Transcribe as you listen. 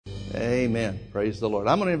Amen. Praise the Lord.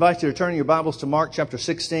 I'm going to invite you to turn your Bibles to Mark chapter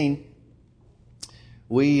 16.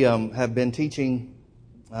 We have been teaching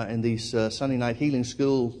in these Sunday night healing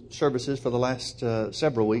school services for the last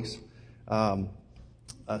several weeks a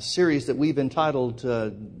series that we've entitled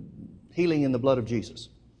Healing in the Blood of Jesus.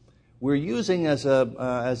 We're using as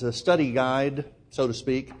a study guide, so to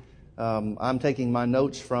speak. I'm taking my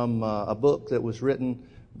notes from a book that was written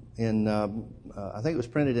in, I think it was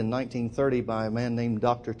printed in 1930 by a man named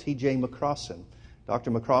Dr. T.J. McCrossin.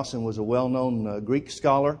 Dr. McCrossin was a well-known Greek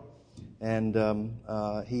scholar, and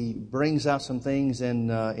he brings out some things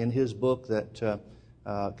in his book that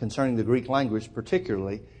concerning the Greek language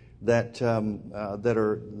particularly that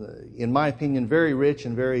are, in my opinion, very rich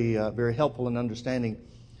and very helpful in understanding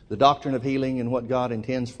the doctrine of healing and what God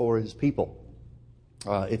intends for His people.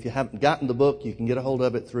 If you haven't gotten the book, you can get a hold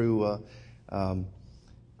of it through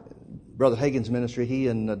Brother Hagin's ministry. He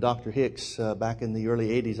and Dr. Hicks, back in the early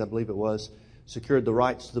 80s, I believe it was, secured the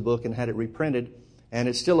rights to the book and had it reprinted. And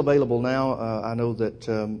it's still available now. I know that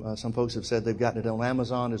some folks have said they've gotten it on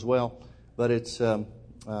Amazon as well. But it's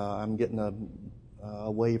I'm getting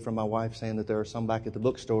a wave from my wife saying that there are some back at the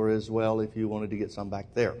bookstore as well if you wanted to get some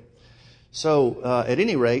back there. So at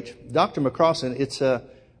any rate, Dr. McCrossin, it's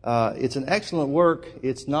an excellent work.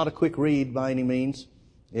 It's not a quick read by any means.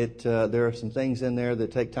 There are some things in there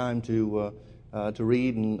that take time to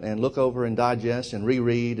read and look over and digest and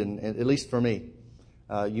reread, and at least for me,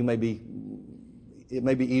 it may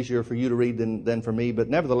be easier for you to read than for me, but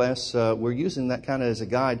nevertheless, we're using that kind of as a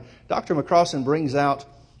guide. Dr. McCrossin brings out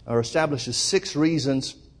or establishes 6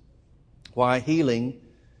 reasons why healing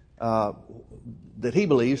that he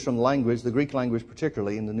believes from the language, the Greek language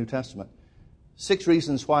particularly in the New Testament, 6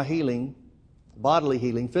 reasons why healing, bodily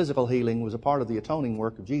healing, physical healing, was a part of the atoning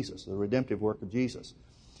work of Jesus, the redemptive work of Jesus.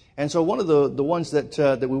 And so one of the ones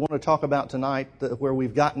that we want to talk about tonight, where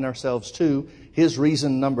we've gotten ourselves to, his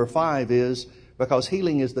reason number 5 is because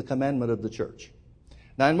healing is the commandment of the church.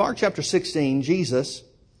 Now in Mark chapter 16, Jesus,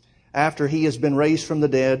 after He has been raised from the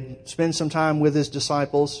dead, spends some time with His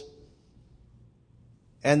disciples,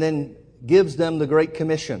 and then gives them the Great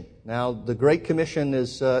Commission. Now the Great Commission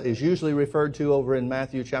is usually referred to over in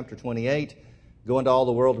Matthew chapter 28. Go into all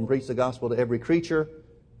the world and preach the gospel to every creature.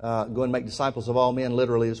 Go and make disciples of all men,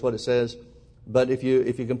 literally is what it says. But if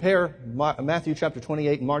you compare Matthew chapter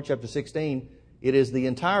 28 and Mark chapter 16, it is the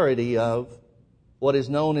entirety of what is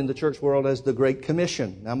known in the church world as the Great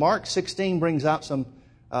Commission. Now Mark 16 brings out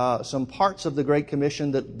some parts of the Great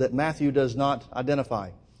Commission that Matthew does not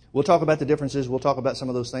identify. We'll talk about the differences. We'll talk about some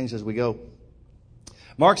of those things as we go.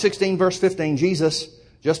 Mark 16 verse 15, Jesus,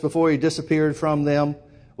 just before He disappeared from them,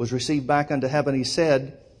 was received back unto heaven, He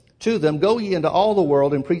said to them, Go ye into all the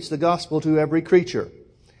world and preach the gospel to every creature.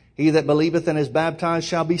 He that believeth and is baptized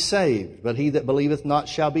shall be saved, but he that believeth not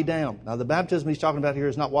shall be damned. Now the baptism He's talking about here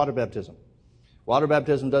is not water baptism. Water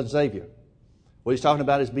baptism doesn't save you. What He's talking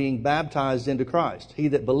about is being baptized into Christ. He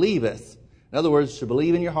that believeth, in other words, to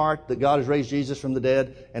believe in your heart that God has raised Jesus from the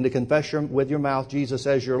dead and to confess with your mouth Jesus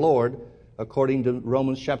as your Lord, according to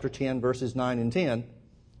Romans chapter 10 verses 9 and 10.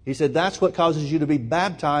 He said that's what causes you to be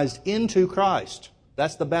baptized into Christ.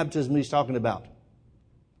 That's the baptism He's talking about.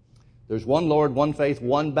 There's one Lord, one faith,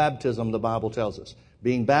 one baptism, the Bible tells us.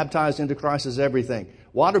 Being baptized into Christ is everything.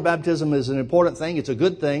 Water baptism is an important thing. It's a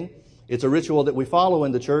good thing. It's a ritual that we follow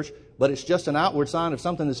in the church, but it's just an outward sign of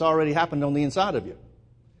something that's already happened on the inside of you.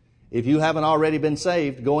 If you haven't already been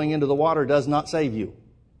saved, going into the water does not save you.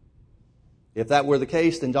 If that were the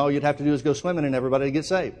case, then all you'd have to do is go swimming and everybody get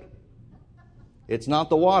saved. It's not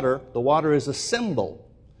the water. The water is a symbol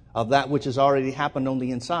of that which has already happened on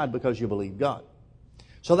the inside because you believe God.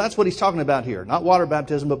 So that's what He's talking about here. Not water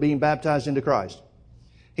baptism, but being baptized into Christ.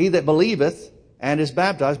 He that believeth and is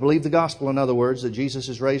baptized, believe the gospel, in other words, that Jesus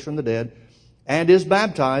is raised from the dead, and is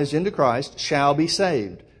baptized into Christ, shall be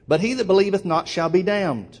saved. But he that believeth not shall be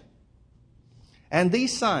damned. And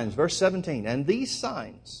these signs, verse 17, and these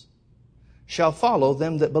signs shall follow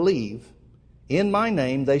them that believe. In my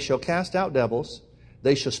name they shall cast out devils.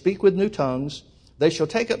 They shall speak with new tongues. They shall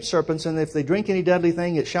take up serpents, and if they drink any deadly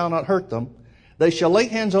thing, it shall not hurt them. They shall lay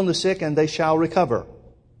hands on the sick, and they shall recover.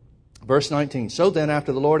 Verse 19, so then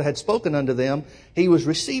after the Lord had spoken unto them, He was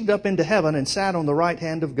received up into heaven and sat on the right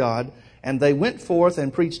hand of God. And they went forth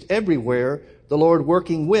and preached everywhere, the Lord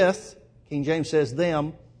working with, King James says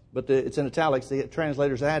them, but it's in italics, the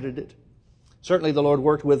translators added it. Certainly the Lord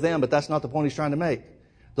worked with them, but that's not the point He's trying to make.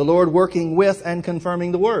 The Lord working with and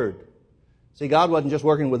confirming the Word. See, God wasn't just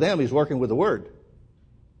working with them, He's working with the Word.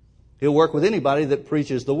 He'll work with anybody that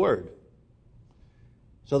preaches the Word.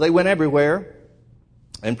 So they went everywhere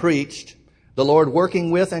and preached The Lord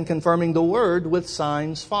working with and confirming the word with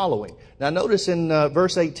signs following. Now notice in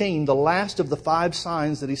verse 18, the last of the 5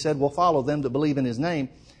 signs that he said will follow them that believe in his name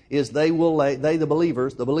is they, the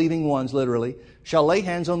believers, the believing ones literally, shall lay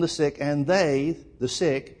hands on the sick, and they, the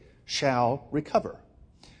sick, shall recover.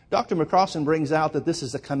 Dr. McCrossan brings out that this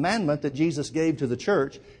is a commandment that Jesus gave to the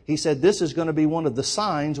church. He said this is going to be one of the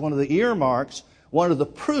signs, one of the earmarks, one of the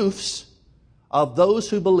proofs of those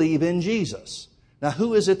who believe in Jesus. Now,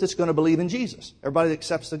 who is it that's going to believe in Jesus? Everybody that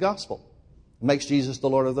accepts the gospel, makes Jesus the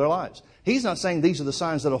Lord of their lives. He's not saying these are the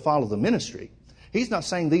signs that will follow the ministry. He's not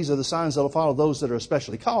saying these are the signs that will follow those that are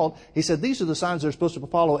especially called. He said these are the signs that are supposed to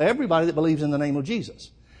follow everybody that believes in the name of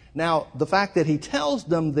Jesus. Now, the fact that he tells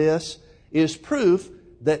them this is proof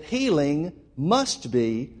that healing must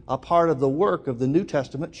be a part of the work of the New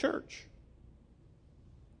Testament church.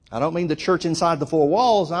 I don't mean the church inside the 4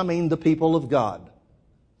 walls. I mean the people of God.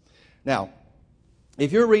 Now,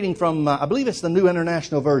 if you're reading from, I believe it's the New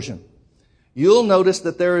International Version, you'll notice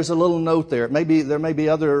that there is a little note there. There may be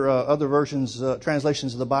other versions,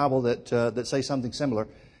 translations of the Bible that say something similar.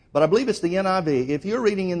 But I believe it's the NIV. If you're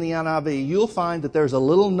reading in the NIV, you'll find that there's a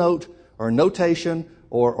little note or notation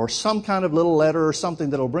or some kind of little letter or something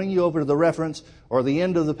that'll bring you over to the reference or the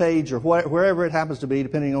end of the page or wherever it happens to be,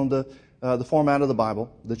 depending on the format of the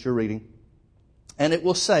Bible that you're reading. And it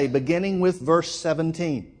will say, beginning with verse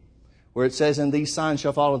 17, where it says, and these signs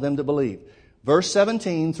shall follow them that believe. Verse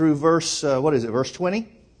 17 through verse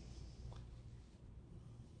 20?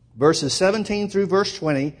 Verses 17 through verse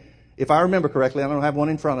 20, if I remember correctly, I don't have one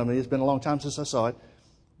in front of me, it's been a long time since I saw it,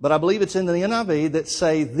 but I believe it's in the NIV that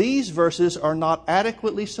say these verses are not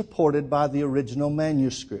adequately supported by the original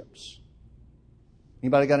manuscripts.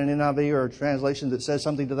 Anybody got an NIV or a translation that says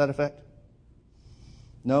something to that effect?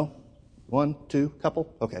 No? 1, 2,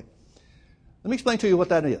 couple? Okay. Let me explain to you what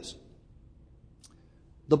that is.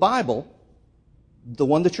 The Bible, the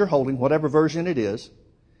one that you're holding, whatever version it is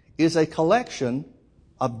a collection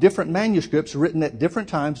of different manuscripts written at different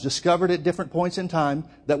times, discovered at different points in time,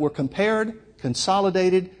 that were compared,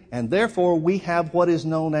 consolidated, and therefore we have what is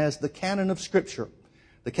known as the canon of Scripture.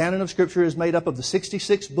 The canon of Scripture is made up of the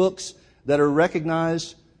 66 books that are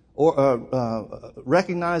recognized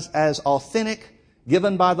as authentic,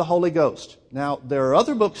 given by the Holy Ghost. Now, there are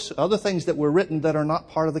other books, other things that were written that are not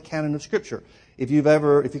part of the canon of Scripture. If you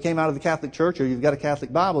came out of the Catholic Church or you've got a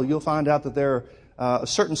Catholic Bible, you'll find out that there are a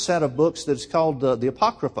certain set of books that's called the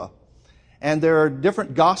Apocrypha. And there are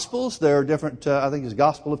different Gospels. There are different, I think the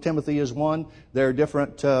Gospel of Timothy is one. There are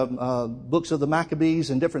different books of the Maccabees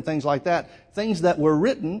and different things like that. Things that were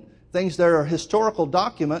written, things that are historical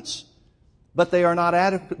documents, but they are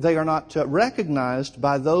not recognized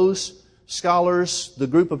by those scholars, the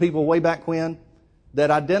group of people way back when, that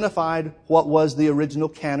identified what was the original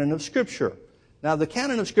canon of Scripture. Now, the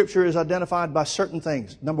canon of Scripture is identified by certain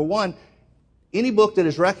things. Number one, any book that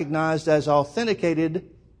is recognized as authenticated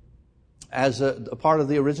as a part of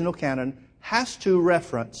the original canon has to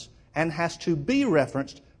reference and has to be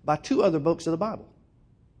referenced by 2 other books of the Bible.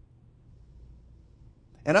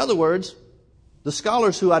 In other words, the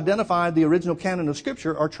scholars who identified the original canon of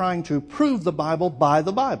Scripture are trying to prove the Bible by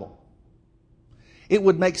the Bible. It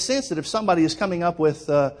would make sense that if somebody is coming up with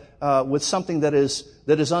something that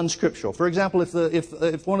is unscriptural. For example,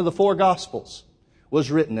 if one of the 4 Gospels was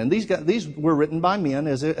written, and these were written by men,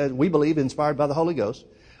 as we believe, inspired by the Holy Ghost.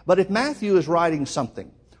 But if Matthew is writing something,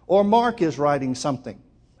 or Mark is writing something,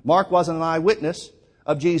 Mark wasn't an eyewitness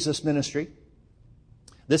of Jesus' ministry.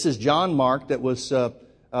 This is John Mark, that was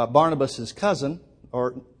Barnabas' cousin,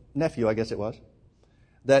 or nephew, I guess it was,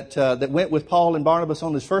 that went with Paul and Barnabas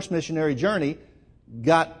on his first missionary journey,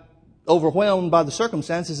 got overwhelmed by the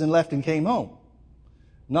circumstances and left and came home.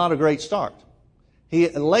 Not a great start. He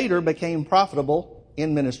later became profitable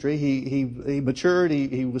in ministry. He matured.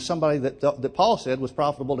 He was somebody that Paul said was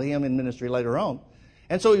profitable to him in ministry later on.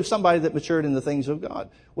 And so he was somebody that matured in the things of God.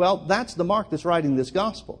 Well, that's the Mark that's writing this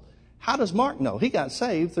gospel. How does Mark know? He got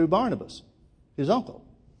saved through Barnabas, his uncle.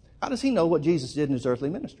 How does he know what Jesus did in his earthly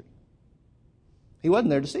ministry? He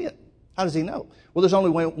wasn't there to see it. How does he know? Well, there's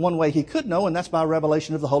only one way he could know, and that's by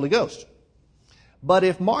revelation of the Holy Ghost. But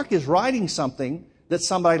if Mark is writing something that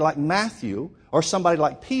somebody like Matthew or somebody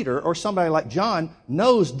like Peter or somebody like John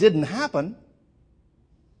knows didn't happen,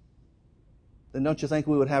 then don't you think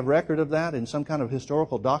we would have record of that in some kind of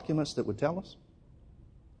historical documents that would tell us?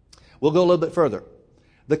 We'll go a little bit further.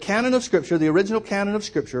 The canon of Scripture, the original canon of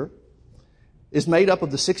Scripture, is made up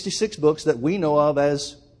of the 66 books that we know of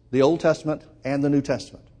as the Old Testament and the New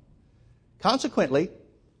Testament. Consequently,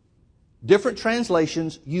 different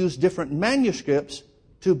translations use different manuscripts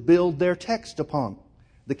to build their text upon.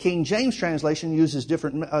 The King James translation uses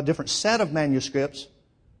a different set of manuscripts,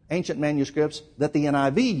 ancient manuscripts, that the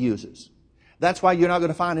NIV uses. That's why you're not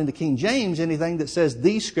going to find in the King James anything that says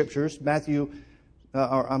these scriptures,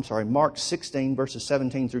 Mark 16, verses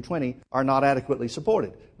 17 through 20, are not adequately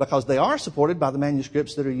supported, because they are supported by the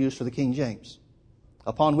manuscripts that are used for the King James,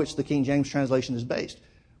 upon which the King James translation is based.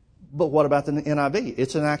 But what about the NIV?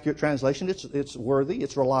 It's an accurate translation. It's worthy.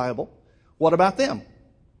 It's reliable. What about them?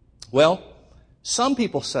 Well, some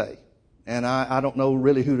people say, and I don't know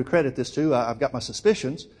really who to credit this to, I've got my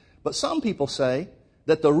suspicions, but some people say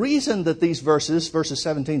that the reason that these verses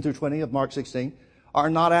 17 through 20 of Mark 16, are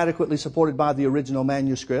not adequately supported by the original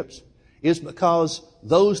manuscripts is because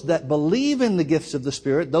those that believe in the gifts of the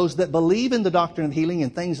Spirit, those that believe in the doctrine of healing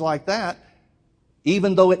and things like that,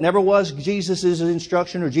 even though it never was Jesus'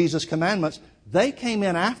 instruction or Jesus' commandments, they came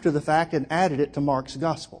in after the fact and added it to Mark's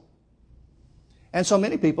gospel. And so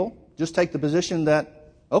many people just take the position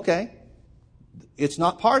that, okay, it's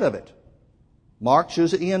not part of it. Mark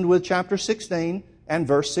should end with chapter 16 and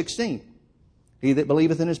verse 16. He that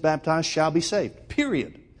believeth and is baptized shall be saved.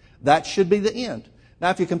 Period. That should be the end. Now,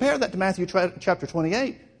 if you compare that to Matthew chapter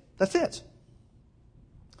 28, that fits.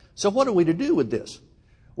 So what are we to do with this?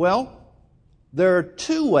 Well, there are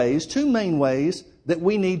two main ways that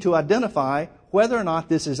we need to identify whether or not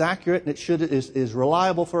this is accurate and is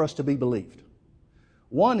reliable for us to be believed.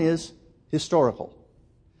 One is historical.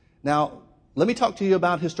 Now, let me talk to you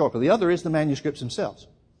about historical. The other is the manuscripts themselves.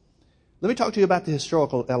 Let me talk to you about the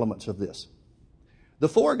historical elements of this. The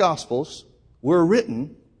four Gospels were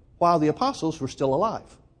written while the apostles were still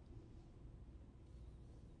alive.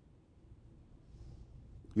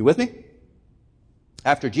 You with me?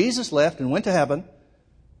 After Jesus left and went to heaven,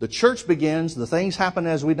 the church begins, the things happen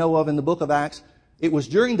as we know of in the book of Acts. It was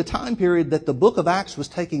during the time period that the book of Acts was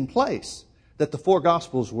taking place that the four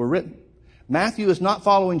Gospels were written. Matthew is not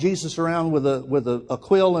following Jesus around with a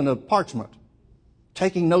quill and a parchment,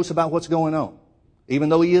 taking notes about what's going on, even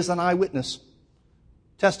though he is an eyewitness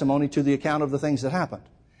testimony to the account of the things that happened.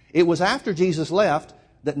 It was after Jesus left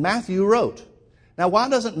that Matthew wrote. Now, why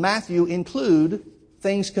doesn't Matthew include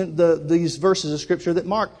these verses of Scripture that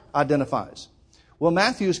Mark identifies? Well,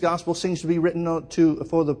 Matthew's gospel seems to be written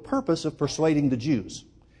for the purpose of persuading the Jews.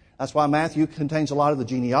 That's why Matthew contains a lot of the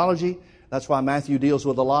genealogy. That's why Matthew deals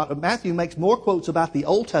with Matthew makes more quotes about the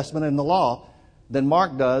Old Testament and the law than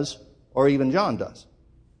Mark does or even John does.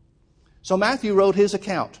 So Matthew wrote his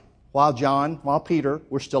account while Peter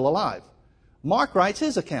were still alive. Mark writes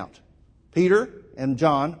his account. Peter and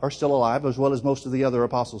John are still alive, as well as most of the other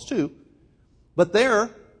apostles too. But they're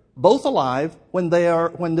both alive when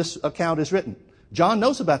this account is written. John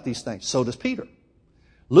knows about these things. So does Peter.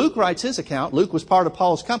 Luke writes his account. Luke was part of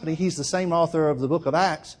Paul's company. He's the same author of the book of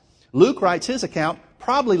Acts. Luke writes his account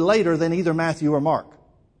probably later than either Matthew or Mark.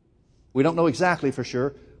 We don't know exactly for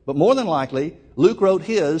sure, but more than likely, Luke wrote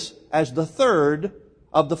his as the third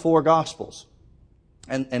of the four Gospels.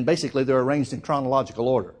 And basically they're arranged in chronological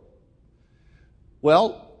order.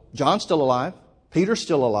 Well, John's still alive. Peter's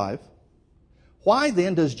still alive. Why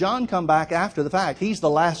then does John come back after the fact? He's the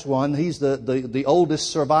last one. He's the oldest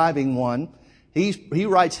surviving one. He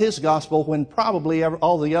writes his gospel when probably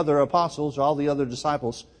all the other apostles, all the other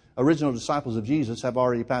disciples, original disciples of Jesus, have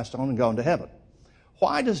already passed on and gone to heaven.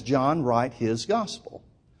 Why does John write his gospel?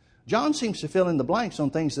 John seems to fill in the blanks on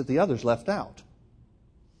things that the others left out.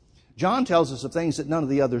 John tells us of things that none of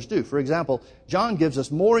the others do. For example, John gives us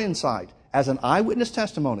more insight as an eyewitness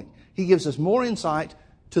testimony. He gives us more insight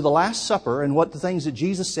to the Last Supper and what the things that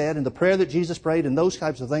Jesus said and the prayer that Jesus prayed and those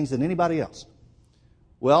types of things than anybody else.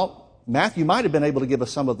 Well, Matthew might have been able to give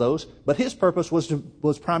us some of those, but his purpose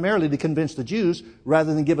was primarily to convince the Jews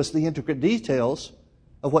rather than give us the intricate details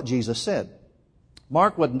of what Jesus said.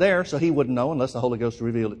 Mark wasn't there, so he wouldn't know unless the Holy Ghost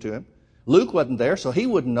revealed it to him. Luke wasn't there, so he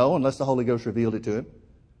wouldn't know unless the Holy Ghost revealed it to him.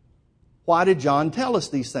 Why did John tell us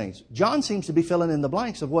these things? John seems to be filling in the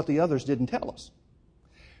blanks of what the others didn't tell us.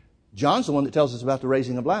 John's the one that tells us about the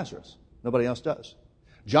raising of Lazarus. Nobody else does.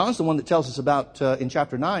 John's the one that tells us about, in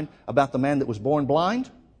chapter 9, about the man that was born blind.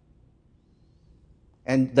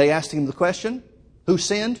 And they asked him the question, who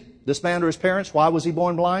sinned, this man or his parents? Why was he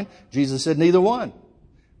born blind? Jesus said, neither one.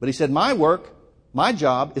 But he said, my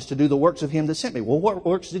job is to do the works of him that sent me. Well, what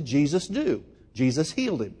works did Jesus do? Jesus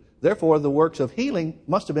healed him. Therefore, the works of healing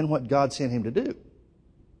must have been what God sent him to do.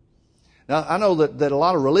 Now, I know that a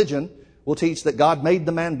lot of religion will teach that God made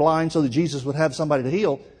the man blind so that Jesus would have somebody to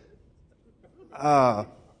heal. I'm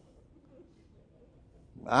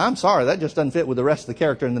sorry, that just doesn't fit with the rest of the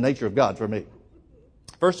character and the nature of God for me.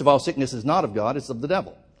 First of all, sickness is not of God, it's of the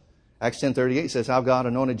devil. Acts 10:38 says, how God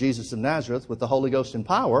anointed Jesus of Nazareth with the Holy Ghost and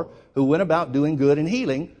power, who went about doing good and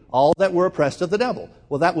healing all that were oppressed of the devil.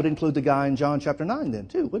 Well, that would include the guy in John chapter 9 then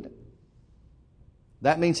too, wouldn't it?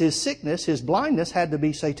 That means his sickness, his blindness had to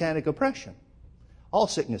be satanic oppression. All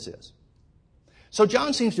sickness is. So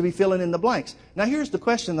John seems to be filling in the blanks. Now here's the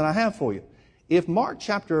question that I have for you. If Mark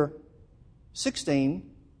chapter 16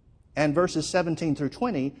 and verses 17 through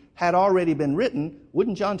 20 had already been written,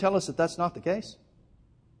 wouldn't John tell us that that's not the case?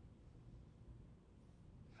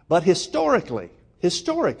 But historically,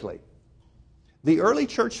 the early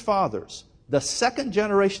church fathers, the second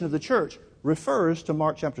generation of the church, refers to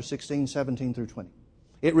Mark chapter 16, 17 through 20.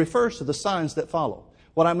 It refers to the signs that follow.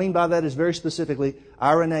 What I mean by that is very specifically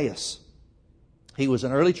Irenaeus. He was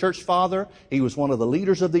an early church father. He was one of the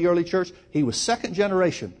leaders of the early church. He was second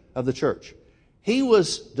generation of the church. He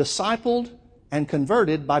was discipled and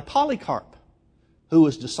converted by Polycarp, who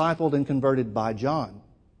was discipled and converted by John.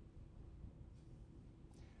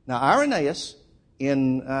 Now, Irenaeus,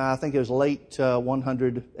 in I think it was late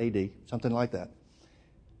 100 AD, something like that,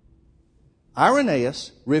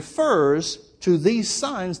 Irenaeus refers to these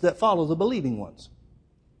signs that follow the believing ones.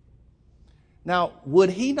 Now, would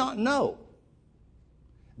he not know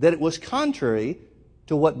that it was contrary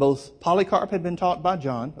to what both Polycarp had been taught by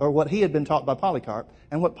John, or what he had been taught by Polycarp,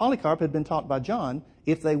 and what Polycarp had been taught by John,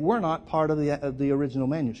 if they were not part of the original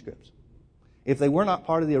manuscripts, if they were not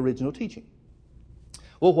part of the original teaching?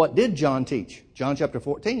 Well, what did John teach? John chapter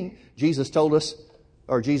 14, Jesus told us,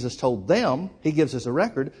 or Jesus told them, he gives us a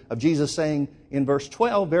record of Jesus saying in verse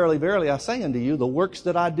 12, verily, verily, I say unto you, the works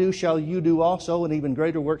that I do shall you do also, and even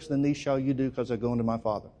greater works than these shall you do, because I go unto my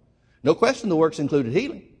Father. No question the works included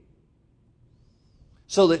healing.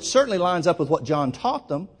 So that certainly lines up with what John taught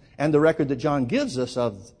them, and the record that John gives us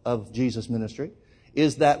of Jesus' ministry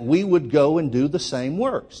is that we would go and do the same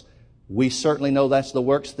works. We certainly know that's the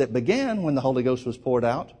works that began when the Holy Ghost was poured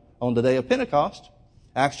out on the day of Pentecost.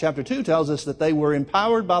 Acts chapter 2 tells us that they were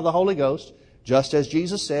empowered by the Holy Ghost, just as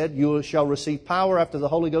Jesus said, you shall receive power after the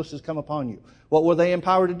Holy Ghost has come upon you. What were they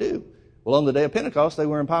empowered to do? Well, on the day of Pentecost, they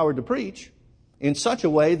were empowered to preach in such a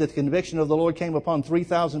way that the conviction of the Lord came upon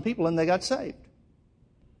 3,000 people and they got saved.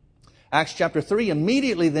 Acts chapter 3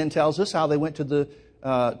 immediately then tells us how they went to the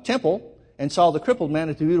temple and saw the crippled man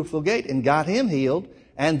at the beautiful gate and got him healed,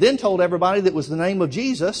 and then told everybody that it was the name of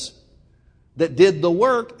Jesus that did the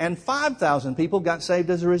work, and 5,000 people got saved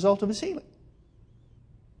as a result of his healing.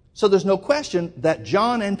 So there's no question that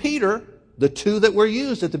John and Peter, the two that were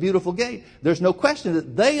used at the beautiful gate, there's no question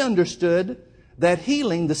that they understood that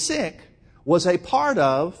healing the sick was a part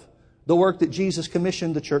of the work that Jesus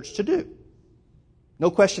commissioned the church to do.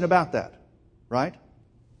 No question about that, right?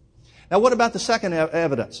 Now, what about the second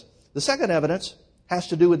evidence? The second evidence has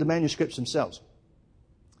to do with the manuscripts themselves.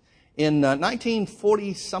 In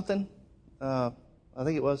 1940-something, I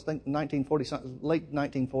think it was 1940-something, late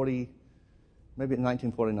 1940, maybe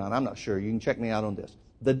 1949, I'm not sure. You can check me out on this.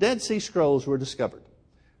 The Dead Sea Scrolls were discovered.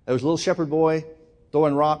 There was a little shepherd boy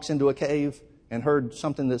throwing rocks into a cave and heard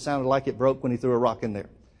something that sounded like it broke when he threw a rock in there.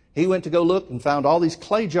 He went to go look and found all these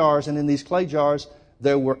clay jars, and in these clay jars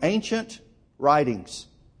there were ancient writings.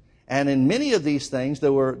 And in many of these things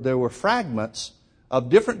there were fragments of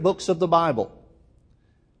different books of the Bible.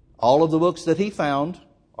 All of the books that he found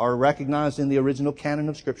are recognized in the original canon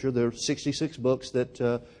of Scripture. There are 66 books that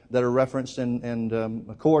are referenced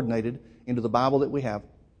and coordinated into the Bible that we have.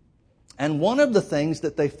 And one of the things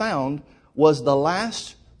that they found was the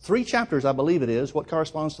last 3 chapters, I believe it is, what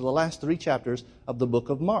corresponds to the last 3 chapters of the book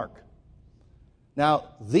of Mark. Now,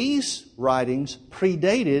 these writings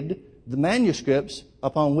predated the manuscripts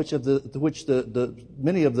upon which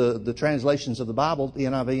many of the translations of the Bible, the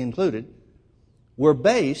NIV included, were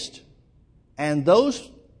based, and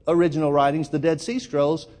those original writings, the Dead Sea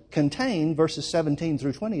Scrolls, contain verses 17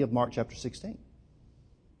 through 20 of Mark chapter 16.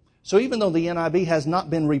 So even though the NIV has not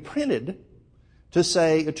been reprinted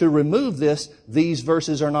to remove these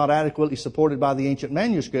verses are not adequately supported by the ancient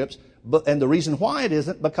manuscripts, and the reason why it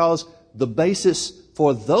isn't, because the basis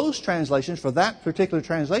for those translations, for that particular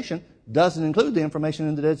translation, doesn't include the information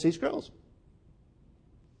in the Dead Sea Scrolls.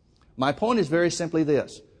 My point is very simply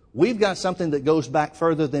this. We've got something that goes back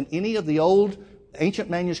further than any of the old ancient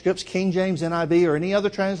manuscripts, King James, NIV, or any other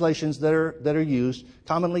translations that are used,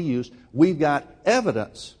 commonly used. We've got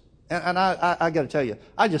evidence. And I got to tell you,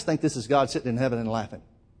 I just think this is God sitting in heaven and laughing.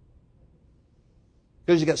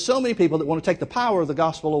 Because you've got so many people that want to take the power of the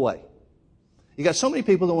gospel away. You've got so many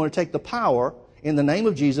people that want to take the power in the name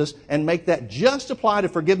of Jesus and make that just apply to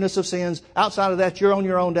forgiveness of sins. Outside of that, you're on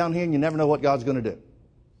your own down here and you never know what God's going to do.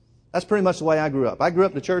 That's pretty much the way I grew up. I grew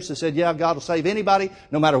up in a church that said, yeah, God will save anybody,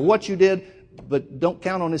 no matter what you did. but don't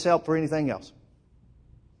count on His help for anything else.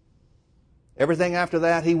 Everything after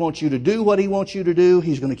that, He wants you to do what He wants you to do.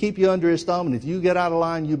 He's going to keep you under His thumb, and if you get out of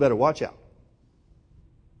line, you better watch out.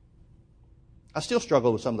 I still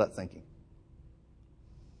struggle with some of that thinking.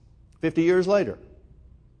 50 years later.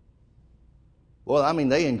 Well, I mean,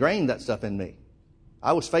 they ingrained that stuff in me.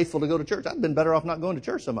 I was faithful to go to church. I'd been better off not going to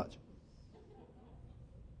church so much.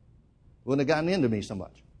 Wouldn't have gotten into me so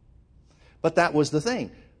much. But that was the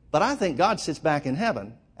thing. But I think God sits back in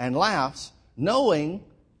heaven and laughs, knowing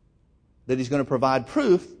that He's going to provide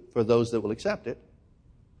proof for those that will accept it,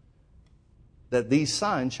 that these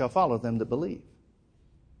signs shall follow them that believe.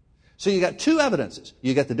 So you got two evidences.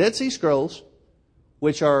 You got the Dead Sea Scrolls,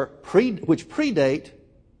 which predate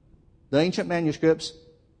the ancient manuscripts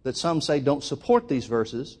that some say don't support these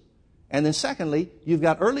verses. And then secondly, you've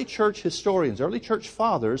got early church historians, early church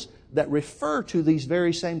fathers that refer to these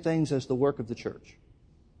very same things as the work of the church.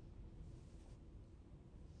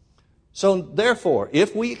 So therefore,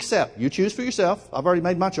 if we accept, you choose for yourself, I've already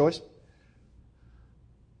made my choice,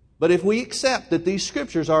 but if we accept that these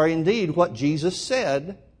scriptures are indeed what Jesus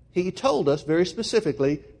said, He told us very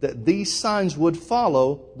specifically that these signs would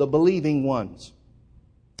follow the believing ones.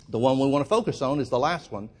 The one we want to focus on is the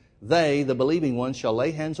last one. They, the believing ones, shall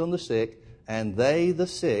lay hands on the sick, and they, the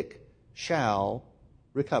sick, shall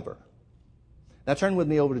recover. Now turn with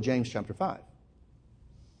me over to James chapter 5.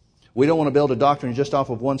 We don't want to build a doctrine just off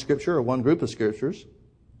of one scripture or one group of scriptures.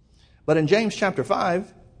 But in James chapter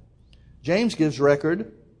 5, James gives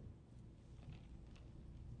record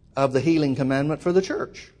of the healing commandment for the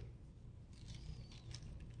church.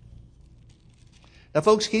 Now,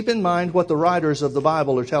 folks, keep in mind what the writers of the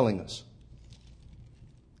Bible are telling us.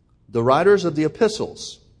 The writers of the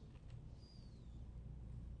epistles,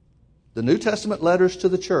 the New Testament letters to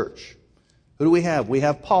the church. Who do we have? We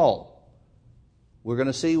have Paul. We're going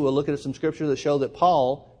to see, we'll look at some scripture that show that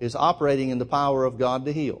Paul is operating in the power of God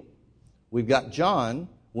to heal. We've got John.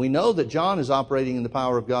 We know that John is operating in the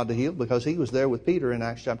power of God to heal because he was there with Peter in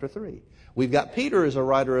Acts chapter 3. We've got Peter as a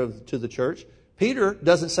writer to the church. Peter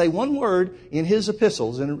doesn't say one word in his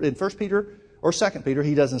epistles. In 1 Peter or 2 Peter,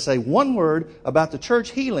 he doesn't say one word about the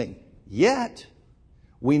church healing. Yet,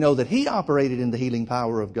 we know that he operated in the healing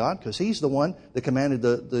power of God because he's the one that commanded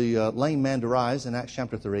the lame man to rise in Acts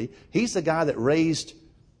chapter 3. He's the guy that raised,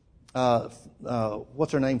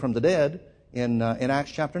 what's her name, from the dead in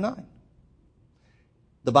Acts chapter 9.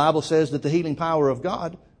 The Bible says that the healing power of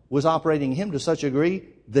God was operating in him to such a degree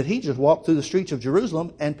that he just walked through the streets of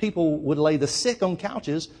Jerusalem and people would lay the sick on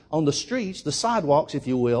couches on the streets, the sidewalks, if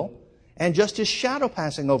you will, and just his shadow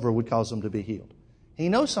passing over would cause them to be healed. He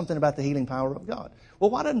knows something about the healing power of God. Well,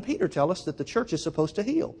 why doesn't Peter tell us that the church is supposed to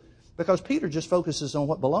heal? Because Peter just focuses on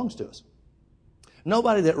what belongs to us.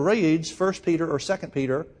 Nobody that reads 1 Peter or 2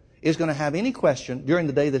 Peter is going to have any question during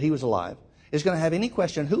the day that he was alive, is going to have any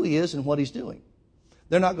question who he is and what he's doing.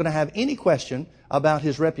 They're not going to have any question about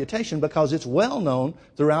his reputation because it's well known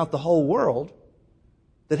throughout the whole world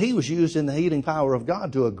that he was used in the healing power of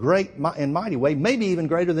God to a great and mighty way, maybe even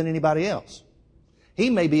greater than anybody else. He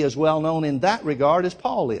may be as well known in that regard as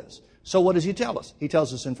Paul is. So what does he tell us? He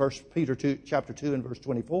tells us in 1 Peter 2, chapter 2 and verse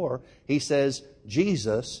 24, he says,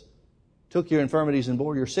 Jesus took your infirmities and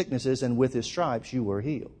bore your sicknesses, and with his stripes you were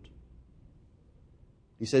healed.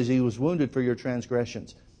 He says he was wounded for your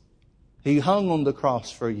transgressions. He hung on the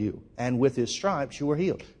cross for you, and with his stripes you were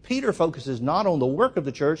healed. Peter focuses not on the work of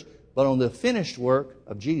the church, but on the finished work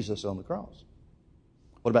of Jesus on the cross.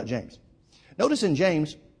 What about James? Notice in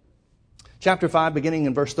James chapter 5, beginning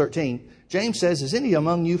in verse 13, James says, is any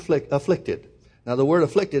among you afflicted? Now the word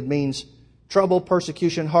afflicted means trouble,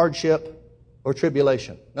 persecution, hardship, or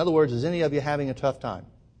tribulation. In other words, is any of you having a tough time?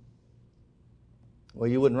 Well,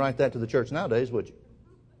 you wouldn't write that to the church nowadays, would you?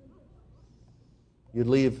 You'd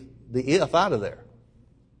leave the if out of there.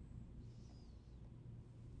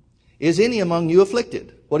 Is any among you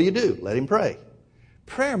afflicted? What do? Let him pray.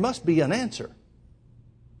 Prayer must be an answer.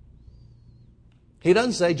 He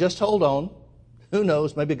doesn't say, just hold on. Who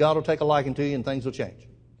knows? Maybe God will take a liking to you and things will change.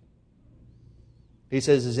 He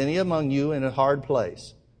says, is any among you in a hard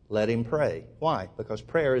place? Let him pray. Why? Because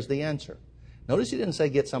prayer is the answer. Notice he didn't say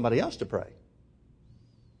get somebody else to pray.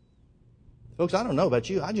 Folks, I don't know about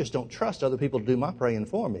you. I just don't trust other people to do my praying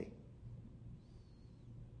for me.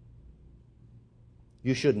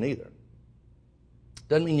 You shouldn't either.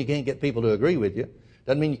 Doesn't mean you can't get people to agree with you.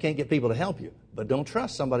 Doesn't mean you can't get people to help you. But don't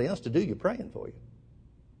trust somebody else to do your praying for you.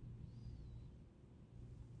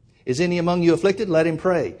 Is any among you afflicted? Let him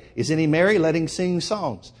pray. Is any merry? Let him sing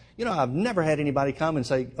songs. You know, I've never had anybody come and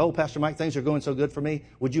say, oh, Pastor Mike, things are going so good for me.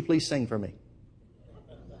 Would you please sing for me?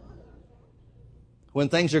 When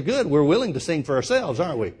things are good, we're willing to sing for ourselves,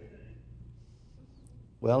 aren't we?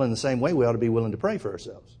 Well, in the same way, we ought to be willing to pray for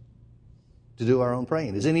ourselves, to do our own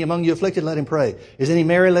praying. Is any among you afflicted? Let him pray. Is any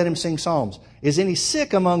merry? Let him sing psalms. Is any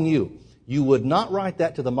sick among you? You would not write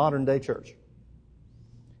that to the modern day church.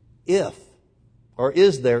 If, or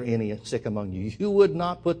is there any sick among you? You would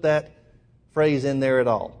not put that phrase in there at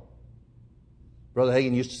all. Brother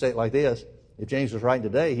Hagin used to say it like this. If James was writing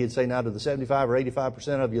today, he'd say, now to the 75 or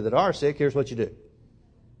 85% of you that are sick, here's what you do.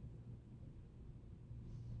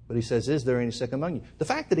 But he says, is there any sick among you? The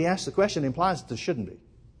fact that he asked the question implies that there shouldn't be.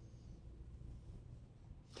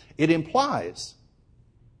 It implies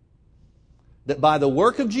that by the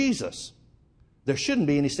work of Jesus, there shouldn't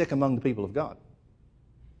be any sick among the people of God.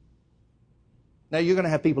 Now, you're going to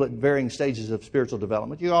have people at varying stages of spiritual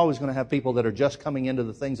development. You're always going to have people that are just coming into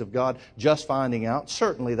the things of God, just finding out.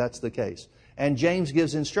 Certainly, that's the case. And James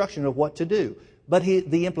gives instruction of what to do. But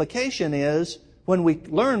the implication is, when we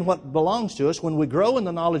learn what belongs to us, when we grow in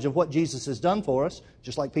the knowledge of what Jesus has done for us,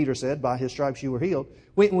 just like Peter said, by His stripes you were healed,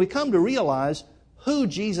 we come to realize who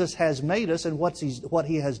Jesus has made us and what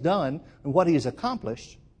He has done and what He has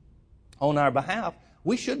accomplished on our behalf,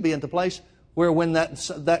 we should be in the place where when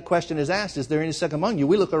that question is asked, is there any sick among you,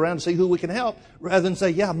 we look around to see who we can help rather than say,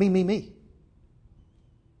 yeah, me.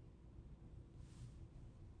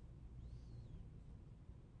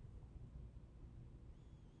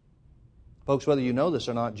 Folks, whether you know this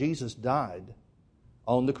or not, Jesus died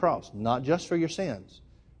on the cross, not just for your sins,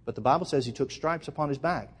 but the Bible says He took stripes upon His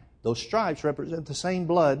back. Those stripes represent the same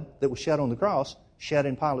blood that was shed on the cross, shed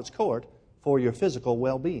in Pilate's court, for your physical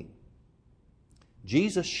well-being.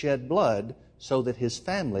 Jesus shed blood so that His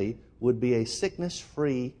family would be a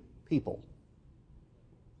sickness-free people.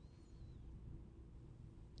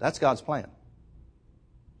 That's God's plan.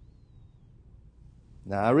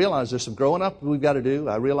 Now, I realize there's some growing up we've got to do.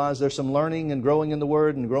 I realize there's some learning and growing in the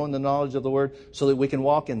Word and growing the knowledge of the Word so that we can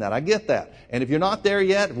walk in that. I get that. And if you're not there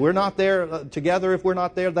yet, if we're not there together, if we're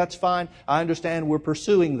not there, that's fine. I understand we're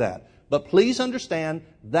pursuing that. But please understand,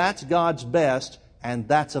 that's God's best and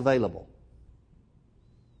that's available.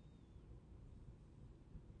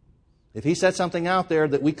 If He set something out there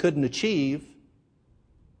that we couldn't achieve,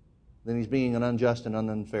 then He's being an unjust and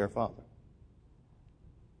unfair Father.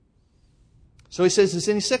 So He says, is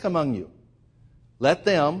any sick among you? Let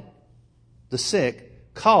them, the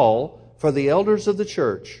sick, call for the elders of the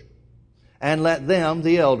church, and let them,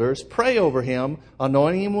 the elders, pray over him,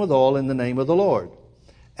 anointing him with oil in the name of the Lord.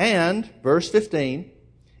 And, verse 15,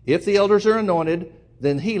 if the elders are anointed,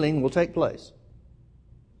 then healing will take place.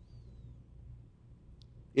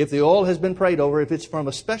 If the oil has been prayed over, if it's from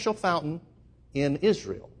a special fountain in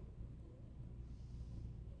Israel.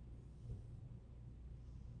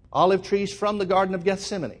 Olive trees from the Garden of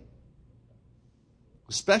Gethsemane.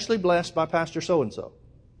 Especially blessed by Pastor so-and-so.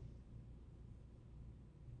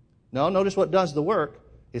 No, notice what does the work.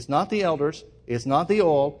 It's not the elders. It's not the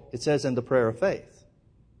oil. It says, in the prayer of faith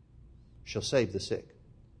shall save the sick.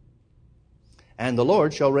 And the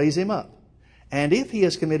Lord shall raise him up. And if he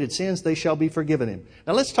has committed sins, they shall be forgiven him.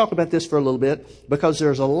 Now let's talk about this for a little bit, because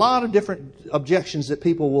there's a lot of different objections that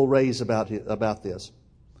people will raise about this.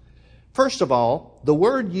 First of all, the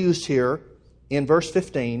word used here in verse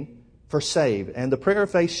 15 for save, and the prayer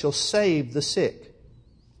of faith shall save the sick,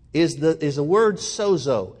 is the word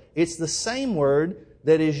sozo. It's the same word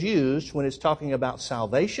that is used when it's talking about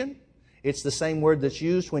salvation. It's the same word that's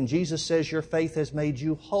used when Jesus says your faith has made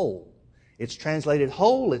you whole. It's translated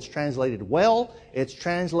whole, it's translated well, it's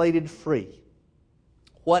translated free.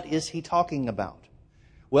 What is he talking about?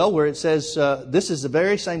 Well, where it says, this is the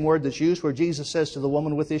very same word that's used where Jesus says to the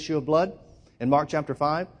woman with the issue of blood in Mark chapter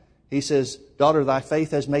 5. He says, daughter, thy faith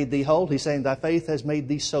has made thee whole. He's saying, thy faith has made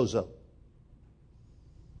thee sozo.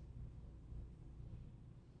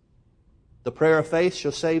 The prayer of faith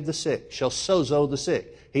shall save the sick, shall sozo the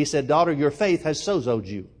sick. He said, daughter, your faith has sozoed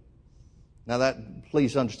you. Now that,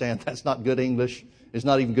 please understand, that's not good English. It's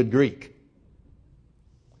not even good Greek.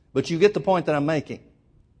 But you get the point that I'm making.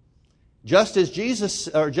 Just as James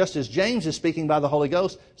is speaking by the Holy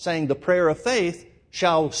Ghost, saying the prayer of faith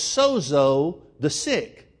shall sozo the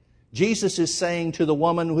sick. Jesus is saying to the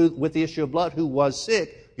woman with the issue of blood who was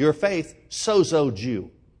sick, your faith sozoed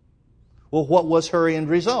you. Well, what was her end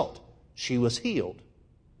result? She was healed.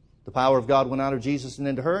 The power of God went out of Jesus and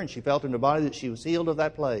into her, and she felt in her body that she was healed of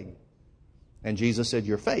that plague. And Jesus said,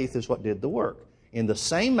 your faith is what did the work. In the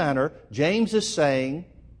same manner, James is saying,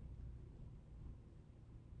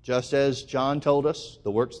 just as John told us,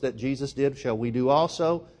 the works that Jesus did shall we do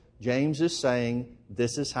also. James is saying,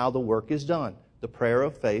 this is how the work is done. The prayer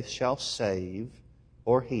of faith shall save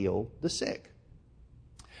or heal the sick.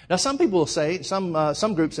 Now, some people will say,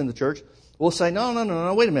 some groups in the church will say,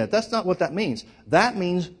 no, wait a minute. That's not what that means. That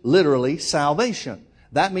means literally salvation.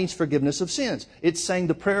 That means forgiveness of sins. It's saying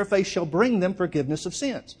the prayer of faith shall bring them forgiveness of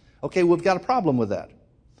sins. Okay, we've got a problem with that.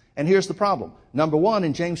 And here's the problem. Number one,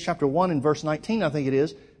 in James chapter 1 and verse 19, I think it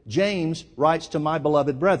is, James writes to my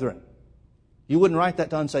beloved brethren. You wouldn't write that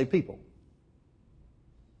to unsaved people.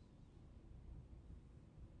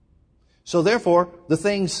 So therefore,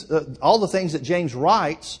 all the things that James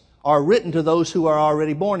writes are written to those who are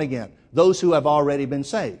already born again, those who have already been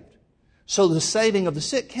saved. So the saving of the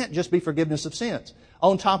sick can't just be forgiveness of sins.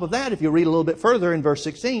 On top of that, if you read a little bit further in verse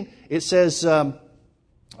 16, it says, at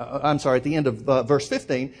the end of verse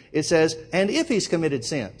 15, it says, and if he's committed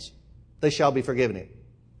sins, they shall be forgiven him.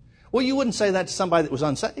 Well, you wouldn't say that to somebody that was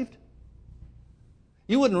unsaved.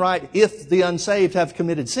 You wouldn't write, if the unsaved have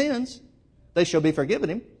committed sins, they shall be forgiven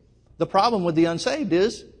him. The problem with the unsaved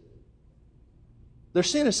is their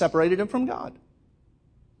sin has separated them from God.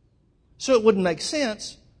 So it wouldn't make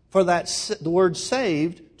sense for the word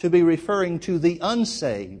saved to be referring to the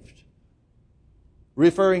unsaved,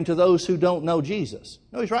 referring to those who don't know Jesus.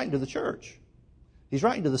 No, he's writing to the church. He's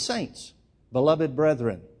writing to the saints, beloved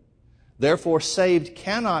brethren. Therefore, saved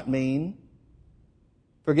cannot mean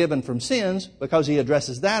forgiven from sins, because he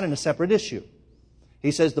addresses that in a separate issue. He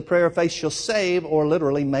says the prayer of faith shall save, or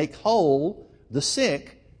literally make whole, the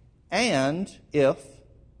sick, and if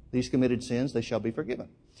these committed sins, they shall be forgiven.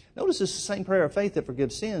 Notice it's the same prayer of faith that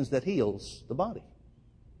forgives sins that heals the body.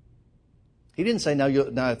 He didn't say, now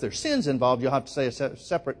if there's sins involved, you'll have to say a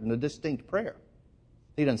separate and a distinct prayer.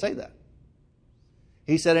 He didn't say that.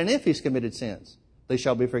 He said, and if he's committed sins, they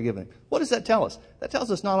shall be forgiven. What does that tell us? That tells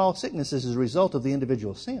us not all sickness is a result of the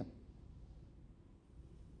individual sin.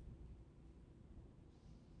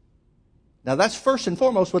 Now that's first and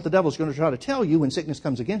foremost what the devil's going to try to tell you when sickness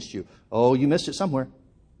comes against you. Oh, you missed it somewhere.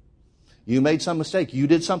 You made some mistake. You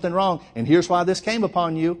did something wrong. And here's why this came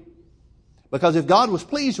upon you. Because if God was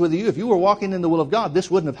pleased with you, if you were walking in the will of God, this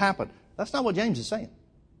wouldn't have happened. That's not what James is saying.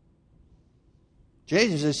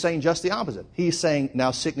 James is saying just the opposite. He's saying, now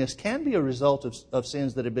sickness can be a result of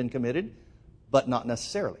sins that have been committed, but not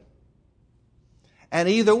necessarily. And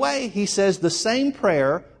either way, he says the same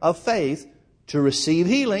prayer of faith to receive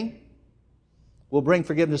healing will bring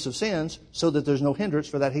forgiveness of sins so that there's no hindrance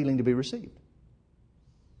for that healing to be received.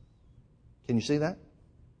 Can you see that?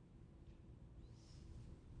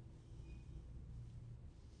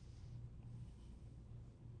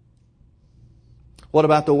 What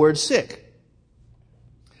about the word sick?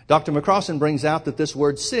 Dr. McCrossan brings out that this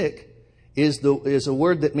word sick is a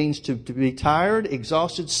word that means to be tired,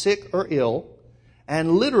 exhausted, sick, or ill,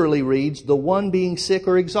 and literally reads the one being sick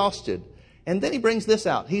or exhausted. And then he brings this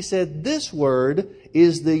out. He said this word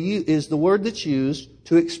is the word that's used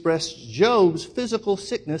to express Job's physical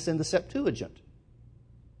sickness in the Septuagint.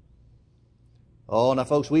 Oh, now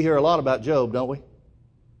folks, we hear a lot about Job, don't we?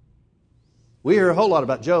 We hear a whole lot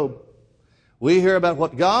about Job. We hear about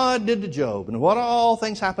what God did to Job and what all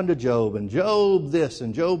things happened to Job and Job this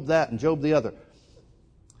and Job that and Job the other.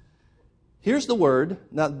 Here's the word.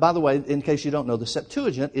 Now, by the way, in case you don't know, the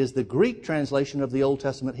Septuagint is the Greek translation of the Old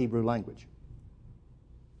Testament Hebrew language.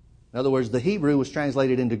 In other words, the Hebrew was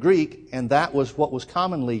translated into Greek, and that was what was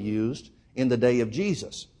commonly used in the day of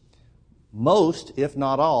Jesus. Most, if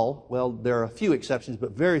not all, well, there are a few exceptions,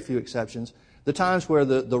 but very few exceptions, the times where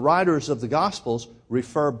the writers of the Gospels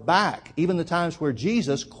refer back, even the times where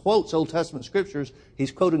Jesus quotes Old Testament Scriptures,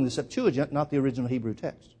 he's quoting the Septuagint, not the original Hebrew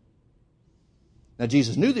text. Now,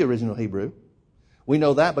 Jesus knew the original Hebrew. We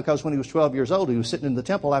know that because when he was 12 years old, he was sitting in the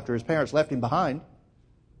temple after his parents left him behind.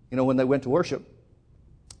 You know, when they went to worship.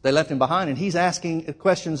 They left him behind, and he's asking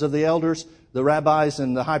questions of the elders, the rabbis,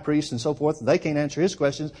 and the high priests, and so forth. They can't answer his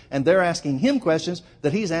questions, and they're asking him questions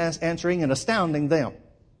that he's answering and astounding them.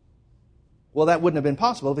 Well, that wouldn't have been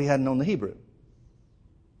possible if he hadn't known the Hebrew,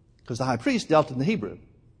 because the high priest dealt in the Hebrew.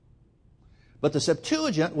 But the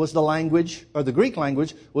Septuagint was the language, or the Greek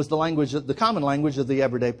language, was the language, the common language of the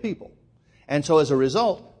everyday people. And so as a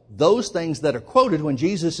result, those things that are quoted when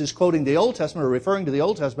Jesus is quoting the Old Testament or referring to the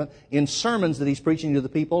Old Testament in sermons that he's preaching to the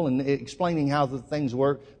people and explaining how the things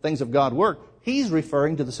work, things of God work, he's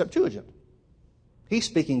referring to the Septuagint. He's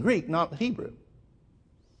speaking Greek, not Hebrew.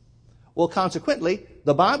 Well, consequently,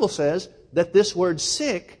 the Bible says that this word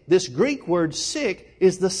sick, this Greek word sick,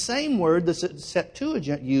 is the same word the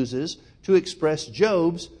Septuagint uses to express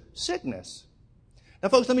Job's sickness. Now,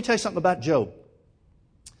 folks, let me tell you something about Job.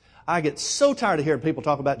 I get so tired of hearing people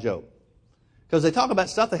talk about Job, because they talk about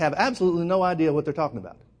stuff they have absolutely no idea what they're talking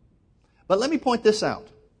about. But let me point this out.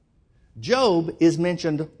 Job is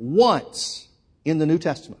mentioned once in the New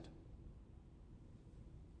Testament.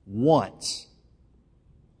 once.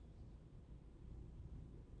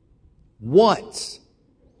 Once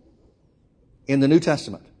in the New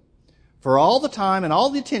Testament. For all the time and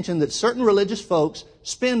all the attention that certain religious folks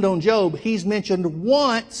spend on Job, he's mentioned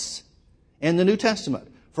once in the New Testament.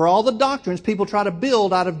 For all the doctrines people try to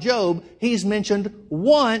build out of Job, he's mentioned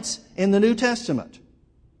once in the New Testament.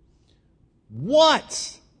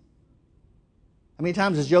 Once. How many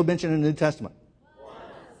times is Job mentioned in the New Testament? Once.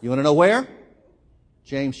 You want to know where?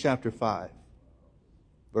 James chapter 5,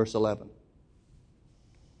 verse 11.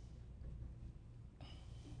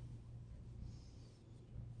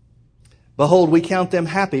 Behold, we count them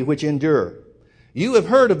happy which endure. You have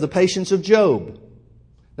heard of the patience of Job.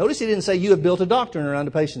 Notice he didn't say you have built a doctrine around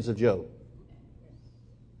the patience of Job.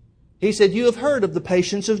 He said you have heard of the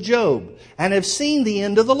patience of Job and have seen the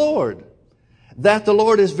end of the Lord, that the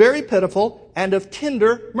Lord is very pitiful and of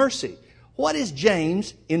tender mercy. What is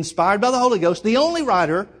James, inspired by the Holy Ghost, the only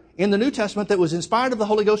writer in the New Testament that was inspired of the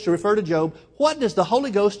Holy Ghost to refer to Job? What does the Holy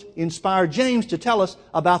Ghost inspire James to tell us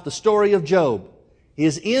about the story of Job?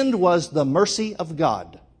 His end was the mercy of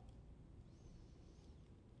God.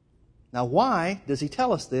 Now, why does he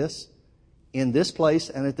tell us this in this place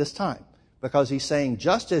and at this time? Because he's saying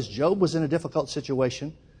just as Job was in a difficult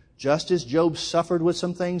situation, just as Job suffered with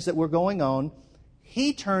some things that were going on,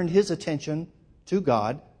 he turned his attention to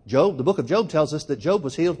God. Job, the book of Job tells us that Job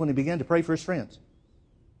was healed when he began to pray for his friends.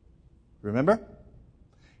 Remember?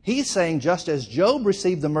 He's saying just as Job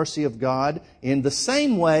received the mercy of God, in the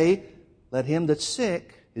same way, let him that's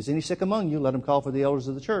sick, is any sick among you, let him call for the elders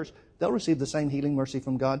of the church. They'll receive the same healing mercy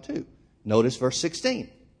from God too. Notice verse 16.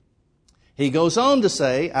 He goes on to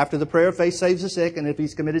say, after the prayer of faith saves the sick, and if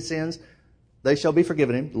he's committed sins, they shall be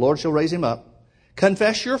forgiven him. The Lord shall raise him up.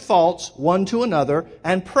 Confess your faults one to another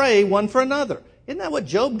and pray one for another. Isn't that what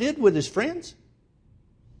Job did with his friends?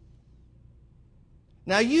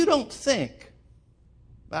 Now you don't think,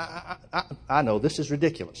 I know this is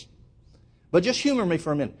ridiculous, but just humor me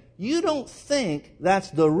for a minute. You don't think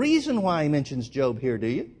that's the reason why he mentions Job here, do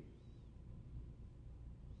you?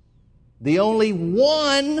 The only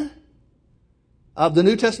one of the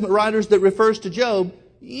New Testament writers that refers to Job,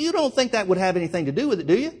 you don't think that would have anything to do with it,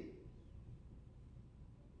 do you?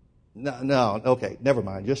 No, okay, never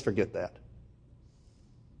mind, just forget that.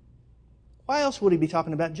 Why else would he be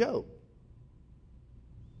talking about Job?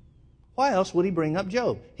 Why else would he bring up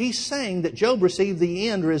Job? He's saying that Job received the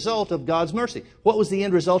end result of God's mercy. What was the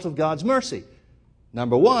end result of God's mercy?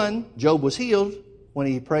 Number one, Job was healed when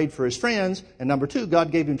he prayed for his friends. And number two,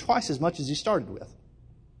 God gave him twice as much as he started with.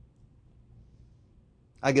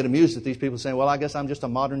 I get amused at these people saying, well, I guess I'm just a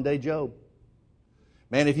modern day Job.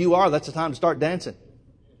 Man, if you are, that's the time to start dancing.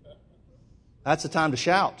 That's the time to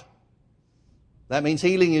shout. That means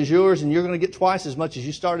healing is yours and you're going to get twice as much as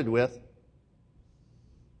you started with.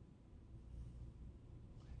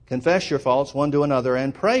 Confess your faults one to another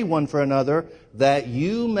and pray one for another that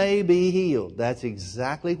you may be healed. That's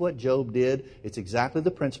exactly what Job did. It's exactly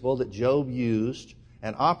the principle that Job used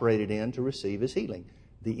and operated in to receive his healing.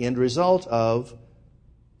 The end result of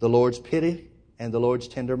the Lord's pity and the Lord's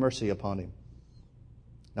tender mercy upon him.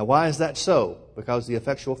 Now, why is that so? Because the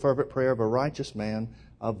effectual fervent prayer of a righteous man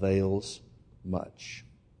avails much.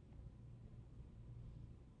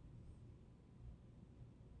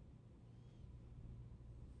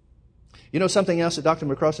 You know something else that Dr.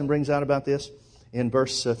 McCrossan brings out about this in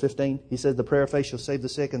verse 15? He says, the prayer of faith shall save the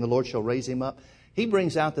sick and the Lord shall raise him up. He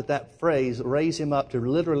brings out that phrase, raise him up, to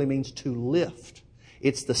literally means to lift.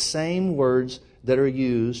 It's the same words that are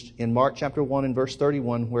used in Mark chapter 1 and verse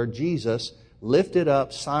 31 where Jesus lifted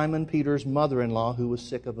up Simon Peter's mother-in-law who was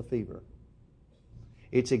sick of a fever.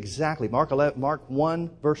 It's exactly, Mark 1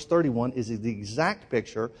 verse 31 is the exact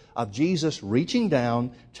picture of Jesus reaching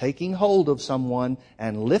down, taking hold of someone,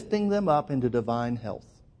 and lifting them up into divine health.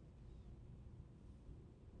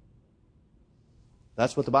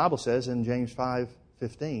 That's what the Bible says in James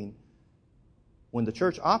 5:15, when the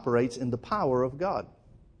church operates in the power of God.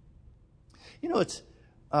 You know, it's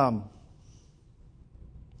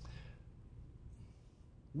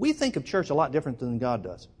we think of church a lot different than God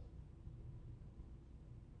does.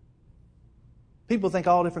 People think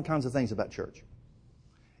all different kinds of things about church.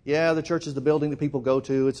 Yeah, the church is the building that people go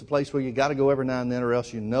to. It's a place where you got to go every now and then or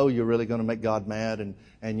else you know you're really going to make God mad.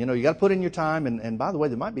 And you know, you got to put in your time. And by the way,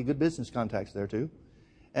 there might be good business contacts there too.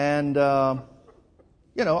 And,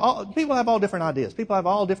 you know, people have all different ideas. People have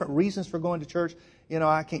all different reasons for going to church. You know,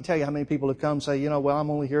 I can't tell you how many people have come and say, you know, well, I'm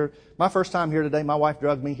only here. My first time here today, my wife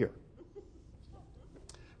drugged me here.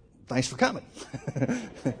 Thanks for coming.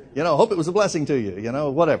 You know, hope it was a blessing to you, you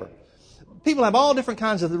know, whatever. People have all different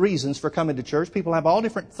kinds of reasons for coming to church. People have all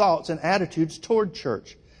different thoughts and attitudes toward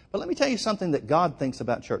church. But let me tell you something that God thinks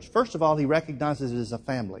about church. First of all, He recognizes it as a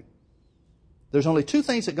family. There's only two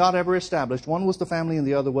things that God ever established. One was the family and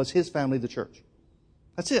the other was His family, the church.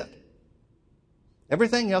 That's it.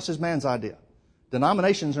 Everything else is man's idea.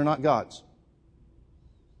 Denominations are not God's.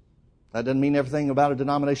 That doesn't mean everything about a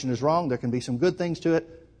denomination is wrong. There can be some good things to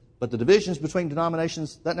it. But the divisions between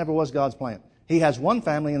denominations, that never was God's plan. He has one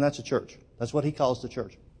family, and that's a church. That's what He calls the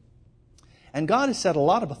church. And God has set a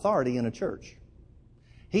lot of authority in a church.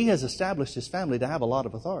 He has established His family to have a lot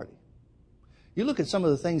of authority. You look at some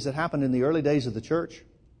of the things that happened in the early days of the church.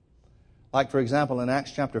 Like, for example, in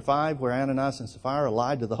Acts chapter 5, where Ananias and Sapphira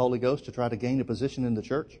lied to the Holy Ghost to try to gain a position in the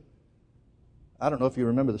church. I don't know if you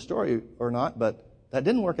remember the story or not, but that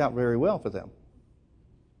didn't work out very well for them.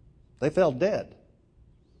 They fell dead.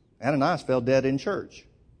 Ananias fell dead in church.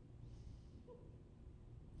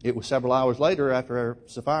 It was several hours later after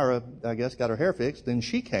Sapphira, I guess, got her hair fixed, then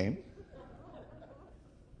she came.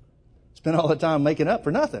 Spent all the time making up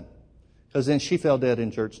for nothing. Because then she fell dead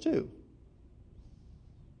in church too.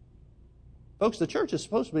 Folks, the church is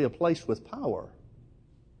supposed to be a place with power.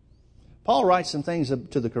 Paul writes some things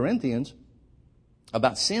to the Corinthians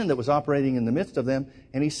about sin that was operating in the midst of them.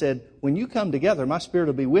 And he said, when you come together, my Spirit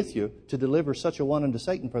will be with you to deliver such a one unto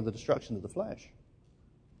Satan for the destruction of the flesh.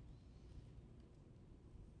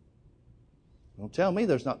 Don't tell me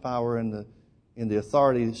there's not power in the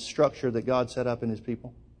authority structure that God set up in His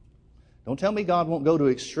people. Don't tell me God won't go to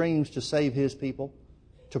extremes to save His people,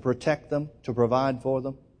 to protect them, to provide for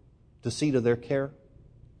them, to see to their care.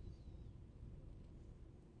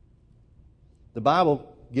 The Bible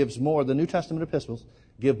gives more, the New Testament epistles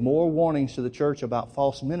give more warnings to the church about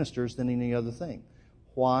false ministers than any other thing.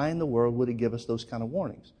 Why in the world would He give us those kind of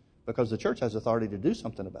warnings? Because the church has authority to do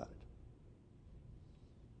something about it.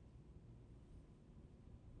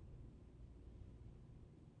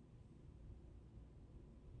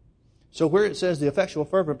 So where it says the effectual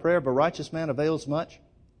fervent prayer of a righteous man avails much,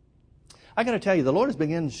 I got to tell you, the Lord has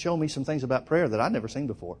begun to show me some things about prayer that I'd never seen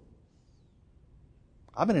before.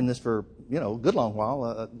 I've been in this for, a good long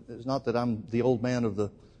while. It's not that I'm the old man of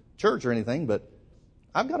the church or anything, but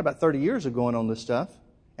I've got about 30 years of going on this stuff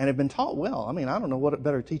and have been taught well. I mean, I don't know what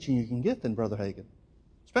better teaching you can get than Brother Hagin,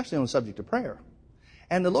 especially on the subject of prayer.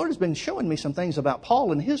 And the Lord has been showing me some things about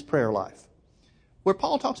Paul and his prayer life, where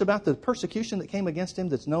Paul talks about the persecution that came against him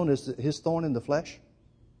that's known as his thorn in the flesh.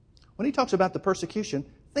 When he talks about the persecution,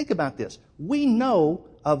 think about this. We know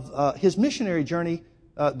of his missionary journey.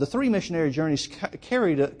 The 3 missionary journeys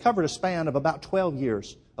covered a span of about 12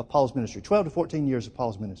 years of Paul's ministry, 12 to 14 years of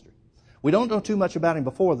Paul's ministry. We don't know too much about him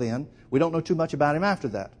before then. We don't know too much about him after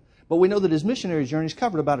that. But we know that his missionary journeys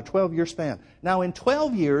covered about a 12-year span. Now, in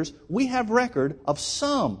 12 years, we have record of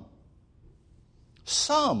some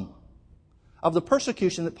of the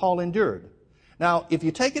persecution that Paul endured. Now, if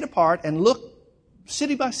you take it apart and look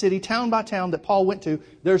city by city, town by town that Paul went to,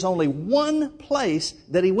 there's only one place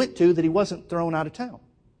that he went to that he wasn't thrown out of town.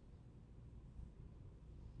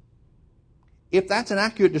 If that's an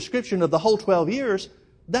accurate description of the whole 12 years,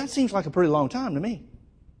 that seems like a pretty long time to me.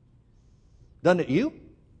 Doesn't it you?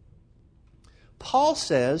 Paul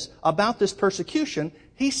says about this persecution,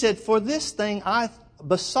 he said, for this thing I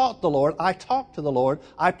besought the Lord, I talked to the Lord,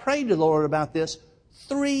 I prayed to the Lord about this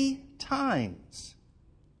 3 times.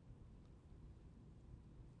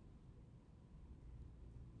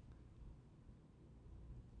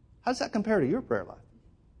 How does that compare to your prayer life?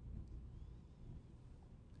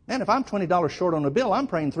 Man, if I'm $20 short on a bill, I'm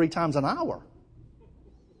praying 3 times an hour.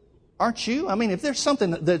 Aren't you? I mean, if there's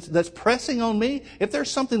something that's pressing on me, if there's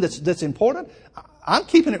something that's important, I'm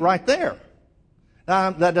keeping it right there. Now,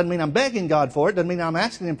 that doesn't mean I'm begging God for it. Doesn't mean I'm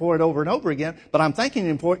asking Him for it over and over again. But I'm thanking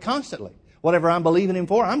Him for it constantly. Whatever I'm believing Him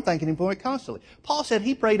for, I'm thanking Him for it constantly. Paul said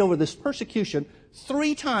he prayed over this persecution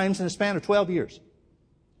 3 times in a span of 12 years.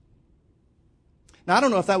 Now, I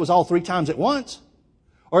don't know if that was all 3 times at once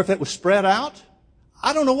or if it was spread out.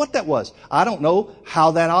 I don't know what that was. I don't know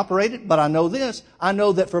how that operated, but I know this. I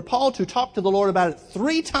know that for Paul to talk to the Lord about it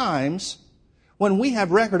 3 times when we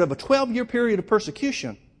have record of a 12-year period of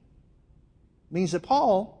persecution means that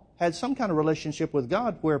Paul had some kind of relationship with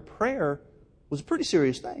God where prayer was a pretty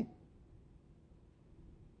serious thing.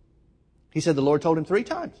 He said the Lord told him 3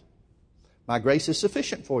 times, my grace is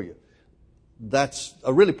sufficient for you. That's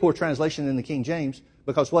a really poor translation in the King James,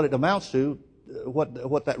 because what it amounts to,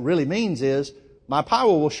 what that really means is, my power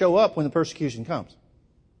will show up when the persecution comes.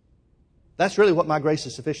 That's really what my grace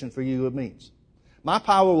is sufficient for you means. My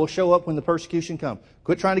power will show up when the persecution comes.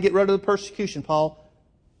 Quit trying to get rid of the persecution, Paul.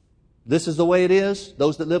 This is the way it is.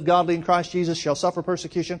 Those that live godly in Christ Jesus shall suffer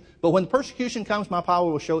persecution. But when the persecution comes, my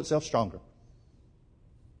power will show itself stronger.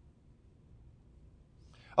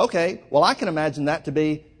 Okay, well, I can imagine that to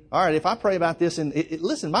be, all right, if I pray about this, and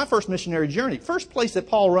listen, my first missionary journey, first place that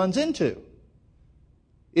Paul runs into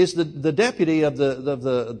is the deputy of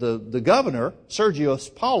the governor, Sergius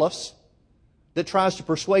Paulus, that tries to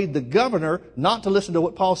persuade the governor not to listen to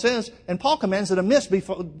what Paul says, and Paul commands that a mist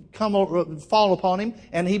fall upon him,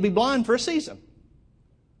 and he be blind for a season.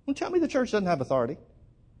 Well, tell me the church doesn't have authority.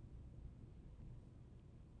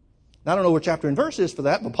 Now, I don't know what chapter and verse is for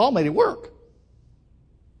that, but Paul made it work.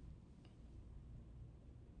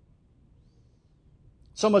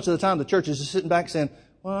 So much of the time the church is just sitting back saying,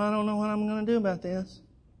 well, I don't know what I'm going to do about this.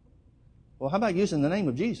 Well, how about using the name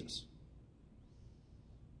of Jesus?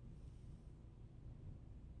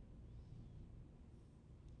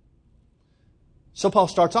 So Paul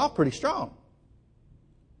starts off pretty strong.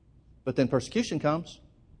 But then persecution comes.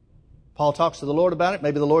 Paul talks to the Lord about it.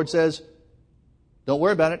 Maybe the Lord says, don't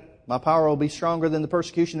worry about it. My power will be stronger than the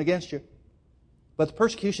persecution against you. But the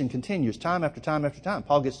persecution continues time after time after time.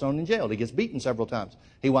 Paul gets thrown in jail. He gets beaten several times.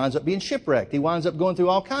 He winds up being shipwrecked. He winds up going through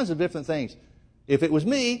all kinds of different things. If it was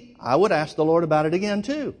me, I would ask the Lord about it again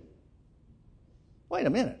too. Wait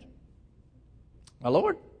a minute. My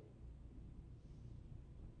Lord,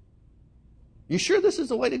 you sure this is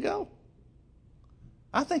the way to go?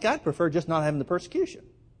 I think I'd prefer just not having the persecution.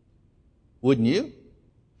 Wouldn't you?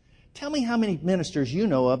 Tell me how many ministers you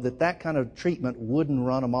know of that kind of treatment wouldn't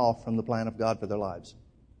run them off from the plan of God for their lives.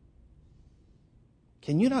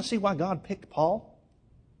 Can you not see why God picked Paul?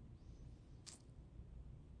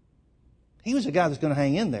 He was a guy that's going to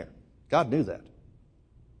hang in there. God knew that.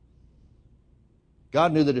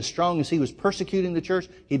 God knew that as strong as he was persecuting the church,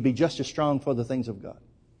 he'd be just as strong for the things of God.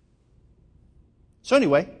 So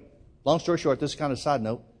anyway, long story short, this is kind of a side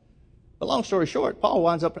note. But long story short, Paul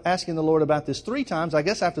winds up asking the Lord about this 3 times. I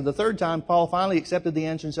guess after the 3rd time, Paul finally accepted the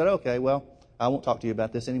answer and said, okay, well, I won't talk to you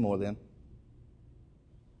about this anymore then.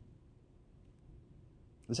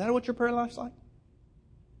 Is that what your prayer life's like?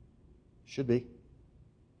 Should be.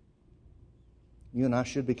 You and I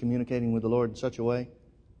should be communicating with the Lord in such a way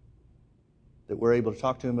that we're able to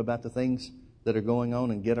talk to Him about the things that are going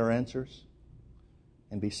on and get our answers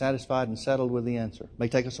and be satisfied and settled with the answer. It may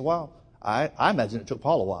take us a while. I imagine it took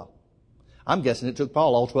Paul a while. I'm guessing it took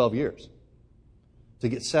Paul all 12 years to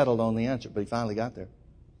get settled on the answer, but he finally got there.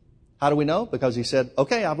 How do we know? Because he said,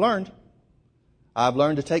 okay, I've learned. I've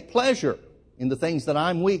learned to take pleasure in the things that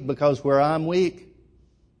I'm weak, because where I'm weak,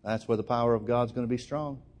 that's where the power of God's going to be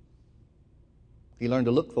strong. He learned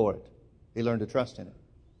to look for it. He learned to trust in it.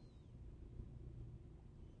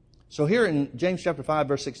 So here in James chapter 5,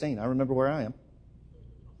 verse 16, I remember where I am.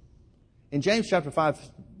 In James chapter 5,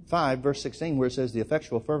 verse 16, where it says, the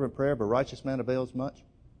effectual fervent prayer of a righteous man avails much.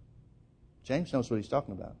 James knows what he's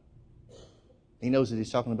talking about. He knows that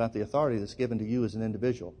he's talking about the authority that's given to you as an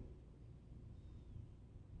individual.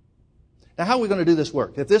 Now, how are we going to do this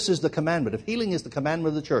work? If this is the commandment, if healing is the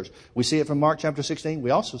commandment of the church, we see it from Mark chapter 16. We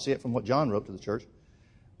also see it from what John wrote to the church.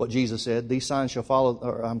 What Jesus said, these signs shall follow,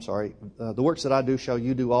 the works that I do shall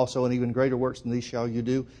you do also, and even greater works than these shall you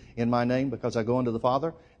do in my name, because I go unto the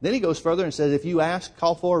Father. Then he goes further and says, if you ask,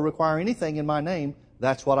 call for, or require anything in my name,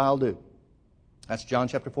 that's what I'll do. That's John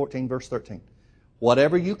chapter 14, verse 13.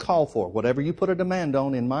 Whatever you call for, whatever you put a demand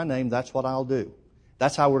on in my name, that's what I'll do.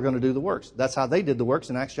 That's how we're going to do the works. That's how they did the works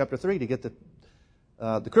in Acts chapter 3 to get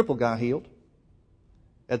the crippled guy healed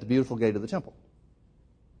at the beautiful gate of the temple.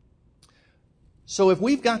 So if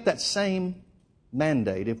we've got that same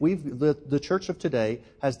mandate, if the church of today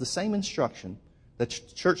has the same instruction that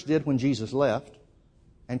the church did when Jesus left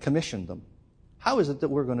and commissioned them, how is it that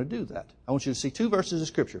we're going to do that? I want you to see 2 verses of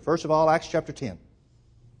Scripture. First of all, Acts chapter 10.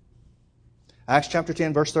 Acts chapter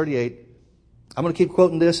 10, verse 38. I'm going to keep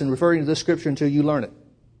quoting this and referring to this Scripture until you learn it.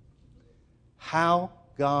 How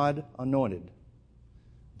God anointed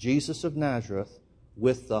Jesus of Nazareth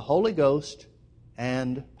with the Holy Ghost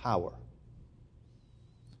and power,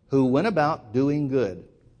 who went about doing good.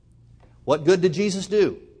 What good did Jesus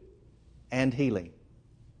do? And healing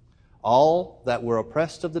all that were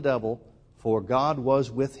oppressed of the devil, for God was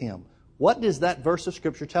with him. What is that verse of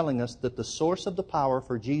Scripture telling us that the source of the power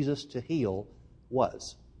for Jesus to heal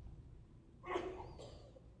was?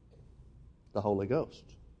 The Holy Ghost.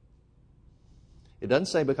 It doesn't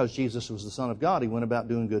say because Jesus was the Son of God, He went about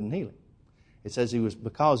doing good and healing. It says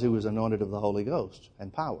because He was anointed of the Holy Ghost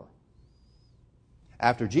and power.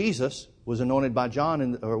 After Jesus was anointed by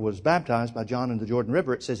John, or was baptized by John in the Jordan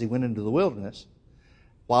River, it says He went into the wilderness.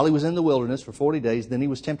 While He was in the wilderness for 40 days, then He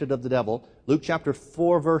was tempted of the devil. Luke chapter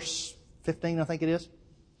 4, verse 15, I think it is,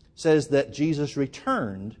 says that Jesus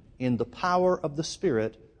returned in the power of the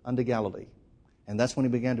Spirit unto Galilee. And that's when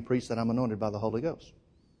He began to preach that I'm anointed by the Holy Ghost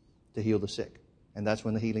to heal the sick. And that's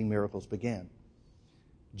when the healing miracles began.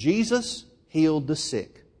 Jesus healed the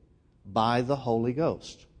sick by the Holy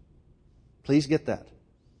Ghost. Please get that.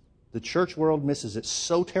 The church world misses it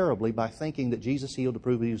so terribly by thinking that Jesus healed to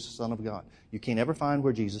prove He was the Son of God. You can't ever find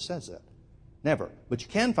where Jesus says that. Never. But you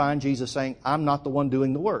can find Jesus saying, I'm not the one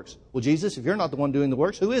doing the works. Well, Jesus, if you're not the one doing the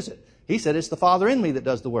works, who is it? He said, it's the Father in me that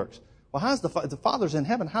does the works. Well, how's the Father's in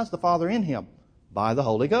heaven? How's the Father in Him? By the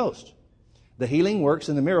Holy Ghost. The healing works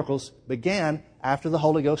and the miracles began after the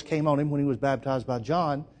Holy Ghost came on Him when He was baptized by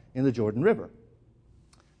John in the Jordan River.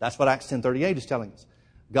 That's what Acts 10:38 is telling us.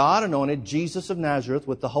 God anointed Jesus of Nazareth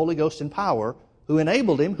with the Holy Ghost and power, who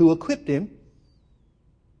enabled Him, who equipped Him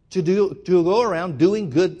to go around doing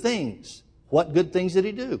good things. What good things did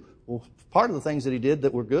He do? Well, part of the things that He did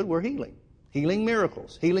that were good were healing. Healing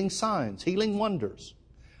miracles, healing signs, healing wonders.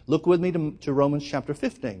 Look with me to Romans chapter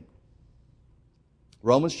 15.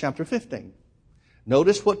 Romans chapter 15.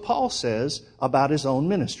 Notice what Paul says about his own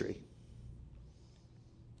ministry.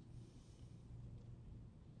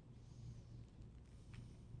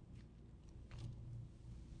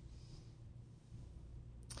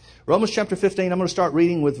 Romans chapter 15, I'm going to start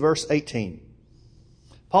reading with verse 18.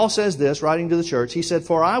 Paul says this, writing to the church. He said,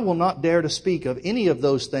 For I will not dare to speak of any of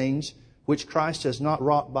those things which Christ has not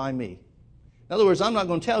wrought by me. In other words, I'm not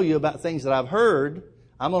going to tell you about things that I've heard.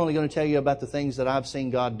 I'm only going to tell you about the things that I've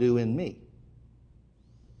seen God do in me.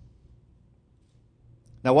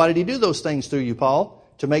 Now, why did He do those things through you, Paul?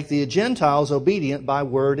 To make the Gentiles obedient by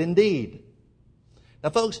word and deed.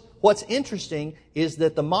 Now, folks, what's interesting is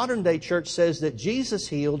that the modern day church says that Jesus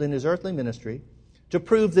healed in His earthly ministry to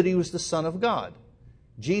prove that He was the Son of God.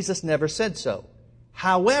 Jesus never said so.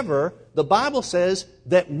 However, the Bible says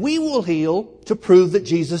that we will heal to prove that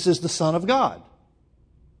Jesus is the Son of God.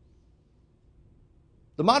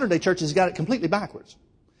 The modern day church has got it completely backwards.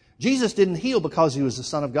 Jesus didn't heal because He was the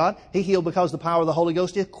Son of God. He healed because the power of the Holy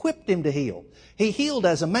Ghost equipped Him to heal. He healed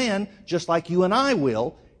as a man, just like you and I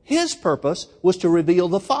will. His purpose was to reveal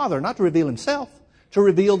the Father, not to reveal Himself, to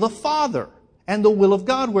reveal the Father and the will of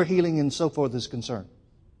God where healing and so forth is concerned.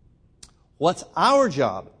 What's our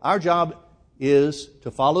job? Our job is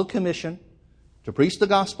to follow commission, to preach the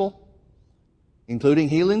gospel, including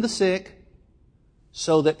healing the sick,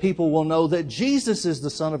 so that people will know that Jesus is the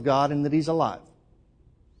Son of God and that He's alive.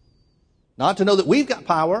 Not to know that we've got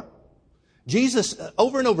power. Jesus,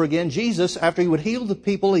 over and over again, Jesus, after He would heal the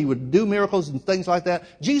people, He would do miracles and things like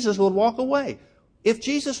that, Jesus would walk away. If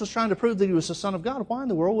Jesus was trying to prove that He was the Son of God, why in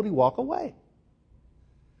the world would He walk away?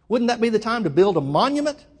 Wouldn't that be the time to build a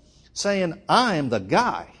monument saying, I am the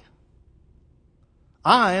guy.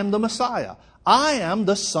 I am the Messiah. I am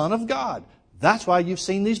the Son of God. That's why you've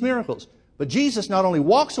seen these miracles. But Jesus not only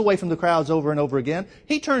walks away from the crowds over and over again,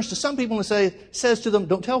 He turns to some people and says to them,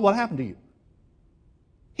 don't tell what happened to you.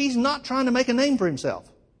 He's not trying to make a name for Himself.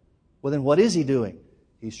 Well, then what is He doing?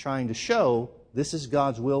 He's trying to show this is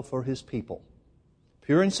God's will for His people.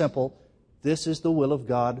 Pure and simple, this is the will of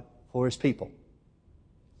God for His people.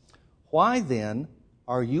 Why then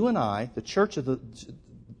are you and I, the church,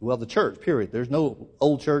 period. There's no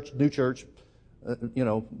old church, new church,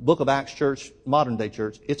 Book of Acts church, modern day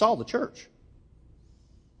church. It's all the church.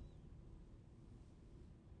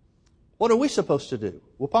 What are we supposed to do?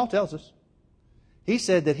 Well, Paul tells us. He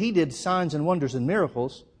said that he did signs and wonders and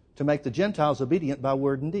miracles to make the Gentiles obedient by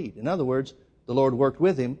word and deed. In other words, the Lord worked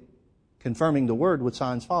with him, confirming the word with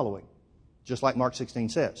signs following, just like Mark 16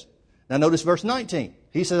 says. Now notice verse 19.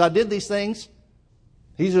 He says, I did these things.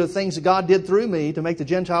 These are the things that God did through me to make the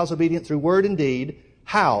Gentiles obedient through word and deed.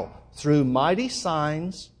 How? Through mighty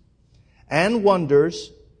signs and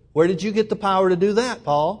wonders. Where did you get the power to do that,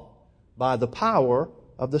 Paul? By the power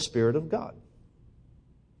of the Spirit of God.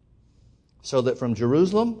 So that from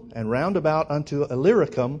Jerusalem and round about unto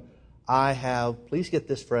Illyricum, I have, please get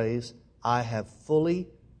this phrase, I have fully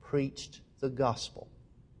preached the gospel.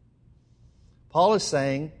 Paul is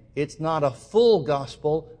saying it's not a full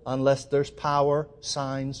gospel unless there's power,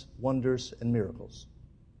 signs, wonders, and miracles.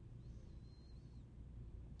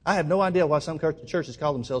 I have no idea why some churches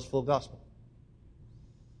call themselves full gospel.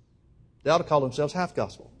 They ought to call themselves half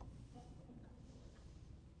gospel.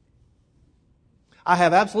 I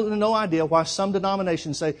have absolutely no idea why some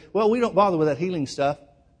denominations say, well, we don't bother with that healing stuff.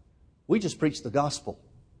 We just preach the gospel.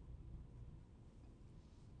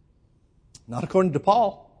 Not according to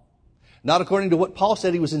Paul. Not according to what Paul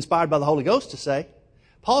said he was inspired by the Holy Ghost to say.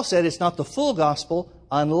 Paul said it's not the full gospel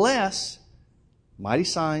unless mighty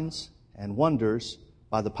signs and wonders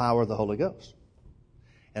by the power of the Holy Ghost.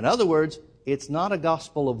 In other words, it's not a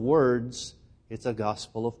gospel of words, it's a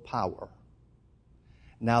gospel of power.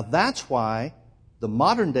 Now that's why the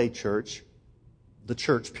modern day church, the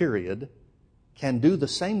church period, can do the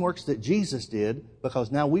same works that Jesus did,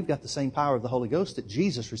 because now we've got the same power of the Holy Ghost that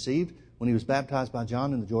Jesus received when He was baptized by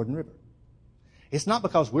John in the Jordan River. It's not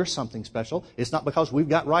because we're something special. It's not because we've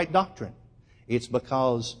got right doctrine. It's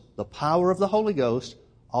because the power of the Holy Ghost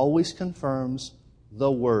always confirms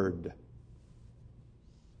the Word.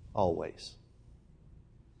 Always.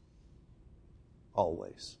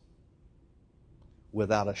 Always.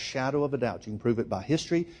 Without a shadow of a doubt. You can prove it by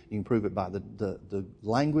history. You can prove it by the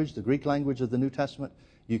language, the Greek language of the New Testament.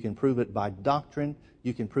 You can prove it by doctrine.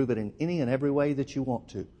 You can prove it in any and every way that you want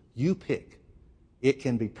to. You pick. It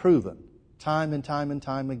can be proven time and time and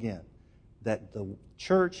time again that the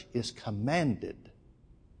church is commanded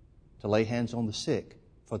to lay hands on the sick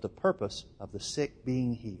for the purpose of the sick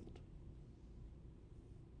being healed.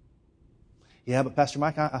 Yeah, but Pastor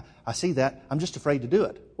Mike, I see that. I'm just afraid to do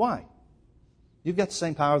it. Why? You've got the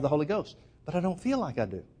same power of the Holy Ghost, but I don't feel like I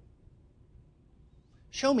do.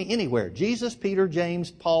 Show me anywhere, Jesus, Peter, James,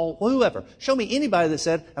 Paul, whoever. Show me anybody that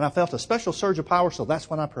said, and I felt a special surge of power, so that's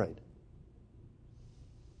when I prayed.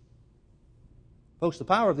 Folks, the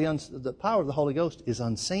power of the Holy Ghost is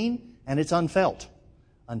unseen and it's unfelt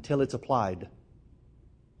until it's applied.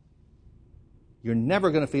 You're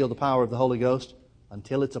never going to feel the power of the Holy Ghost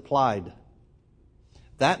until it's applied.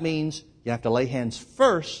 That means you have to lay hands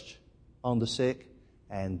first on the sick,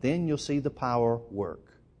 and then you'll see the power work.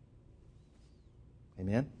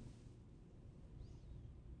 Amen?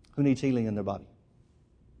 Who needs healing in their body?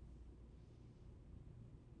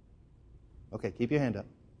 Okay, keep your hand up.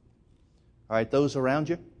 All right, those around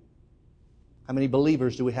you? How many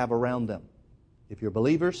believers do we have around them? If you're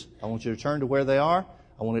believers, I want you to turn to where they are.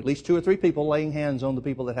 I want at least 2 or 3 people laying hands on the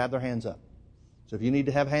people that have their hands up. So if you need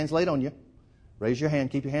to have hands laid on you, raise your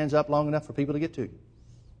hand. Keep your hands up long enough for people to get to you.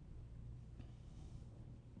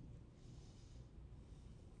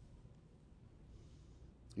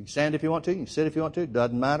 You can stand if you want to. You can sit if you want to.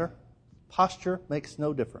 Doesn't matter. Posture makes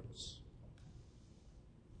no difference.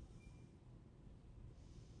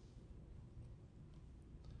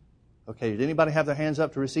 Okay, did anybody have their hands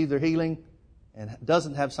up to receive their healing and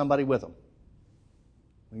doesn't have somebody with them?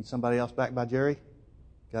 We need somebody else back by Jerry?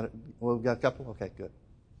 Got it? Well, we've got a couple? Okay, good.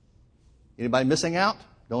 Anybody missing out?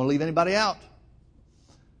 Don't want to leave anybody out.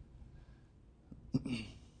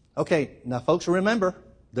 Okay, now folks, remember,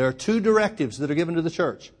 there are 2 directives that are given to the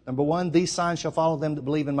church. Number 1, these signs shall follow them that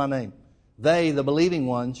believe in my name. They, the believing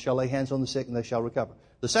ones, shall lay hands on the sick and they shall recover.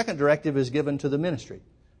 The second directive is given to the ministry.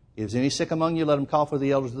 If there's any sick among you, let them call for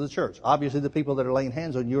the elders of the church. Obviously, the people that are laying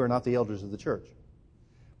hands on you are not the elders of the church.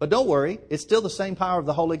 But don't worry, it's still the same power of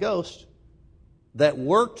the Holy Ghost that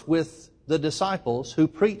worked with the disciples who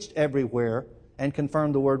preached everywhere and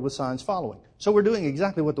confirmed the word with signs following. So we're doing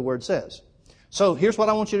exactly what the word says. So here's what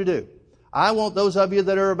I want you to do. I want those of you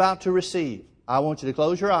that are about to receive, I want you to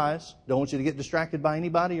close your eyes. Don't want you to get distracted by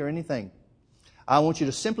anybody or anything. I want you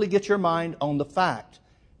to simply get your mind on the fact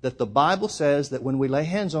that the Bible says that when we lay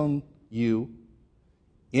hands on you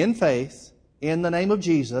in faith, in the name of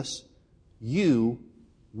Jesus, you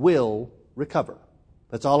will recover.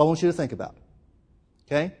 That's all I want you to think about.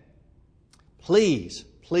 Okay? Please,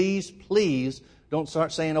 please, please don't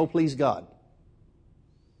start saying, oh, please God.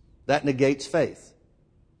 That negates faith.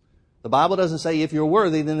 The Bible doesn't say if you're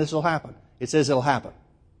worthy, then this will happen. It says it'll happen.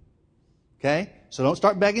 Okay? So don't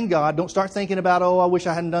start begging God. Don't start thinking about, oh, I wish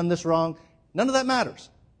I hadn't done this wrong. None of that matters.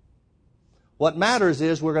 What matters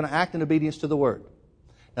is we're going to act in obedience to the Word.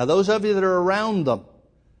 Now, those of you that are around them,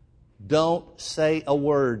 don't say a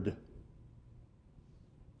word.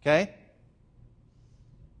 Okay?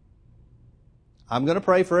 I'm going to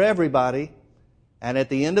pray for everybody, and at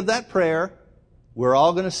the end of that prayer, we're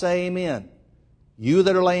all going to say amen. You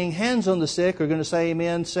that are laying hands on the sick are going to say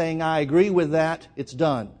amen, saying, I agree with that, it's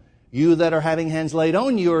done. You that are having hands laid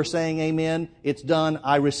on you are saying amen, it's done,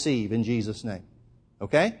 I receive in Jesus' name.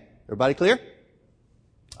 Okay? Everybody clear?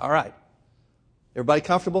 All right. Everybody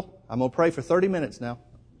comfortable? I'm going to pray for 30 minutes now.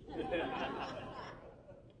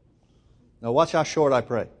 Now watch how short I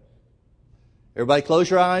pray. Everybody close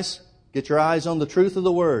your eyes. Get your eyes on the truth of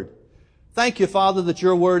the Word. Thank you, Father, that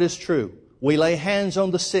your Word is true. We lay hands on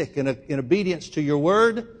the sick in obedience to your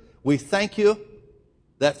Word. We thank you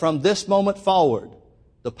that from this moment forward,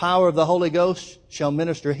 the power of the Holy Ghost shall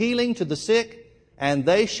minister healing to the sick, and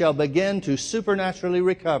they shall begin to supernaturally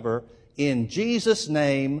recover. In Jesus'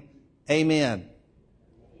 name, amen.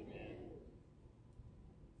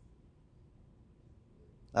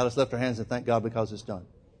 Let us lift our hands and thank God because it's done.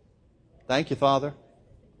 Thank you, Father.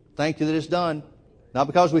 Thank you that it's done. Not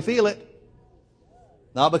because we feel it.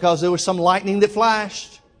 Not because there was some lightning that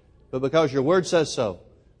flashed. But because your Word says so.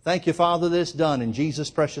 Thank you, Father, that it's done in Jesus'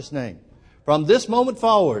 precious name. From this moment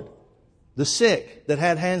forward, The sick that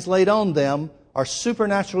had hands laid on them are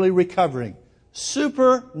supernaturally recovering.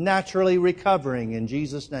 Supernaturally recovering in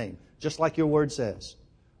Jesus' name, just like your word says.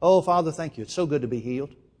 Oh, Father, thank you. It's so good to be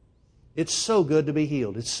healed. It's so good to be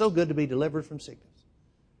healed. It's so good to be delivered from sickness.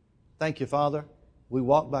 Thank you, Father. We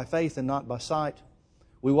walk by faith and not by sight.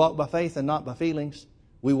 We walk by faith and not by feelings.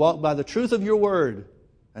 We walk by the truth of your word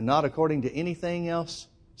and not according to anything else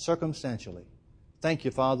circumstantially. Thank you,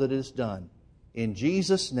 Father, that it's done. In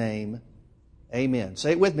Jesus' name, amen.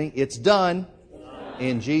 Say it with me. It's done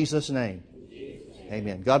in Jesus' name.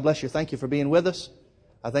 Amen. God bless you. Thank you for being with us.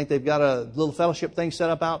 I think they've got a little fellowship thing set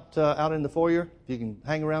up out in the foyer. If you can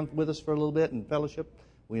hang around with us for a little bit and fellowship,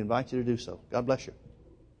 we invite you to do so. God bless you.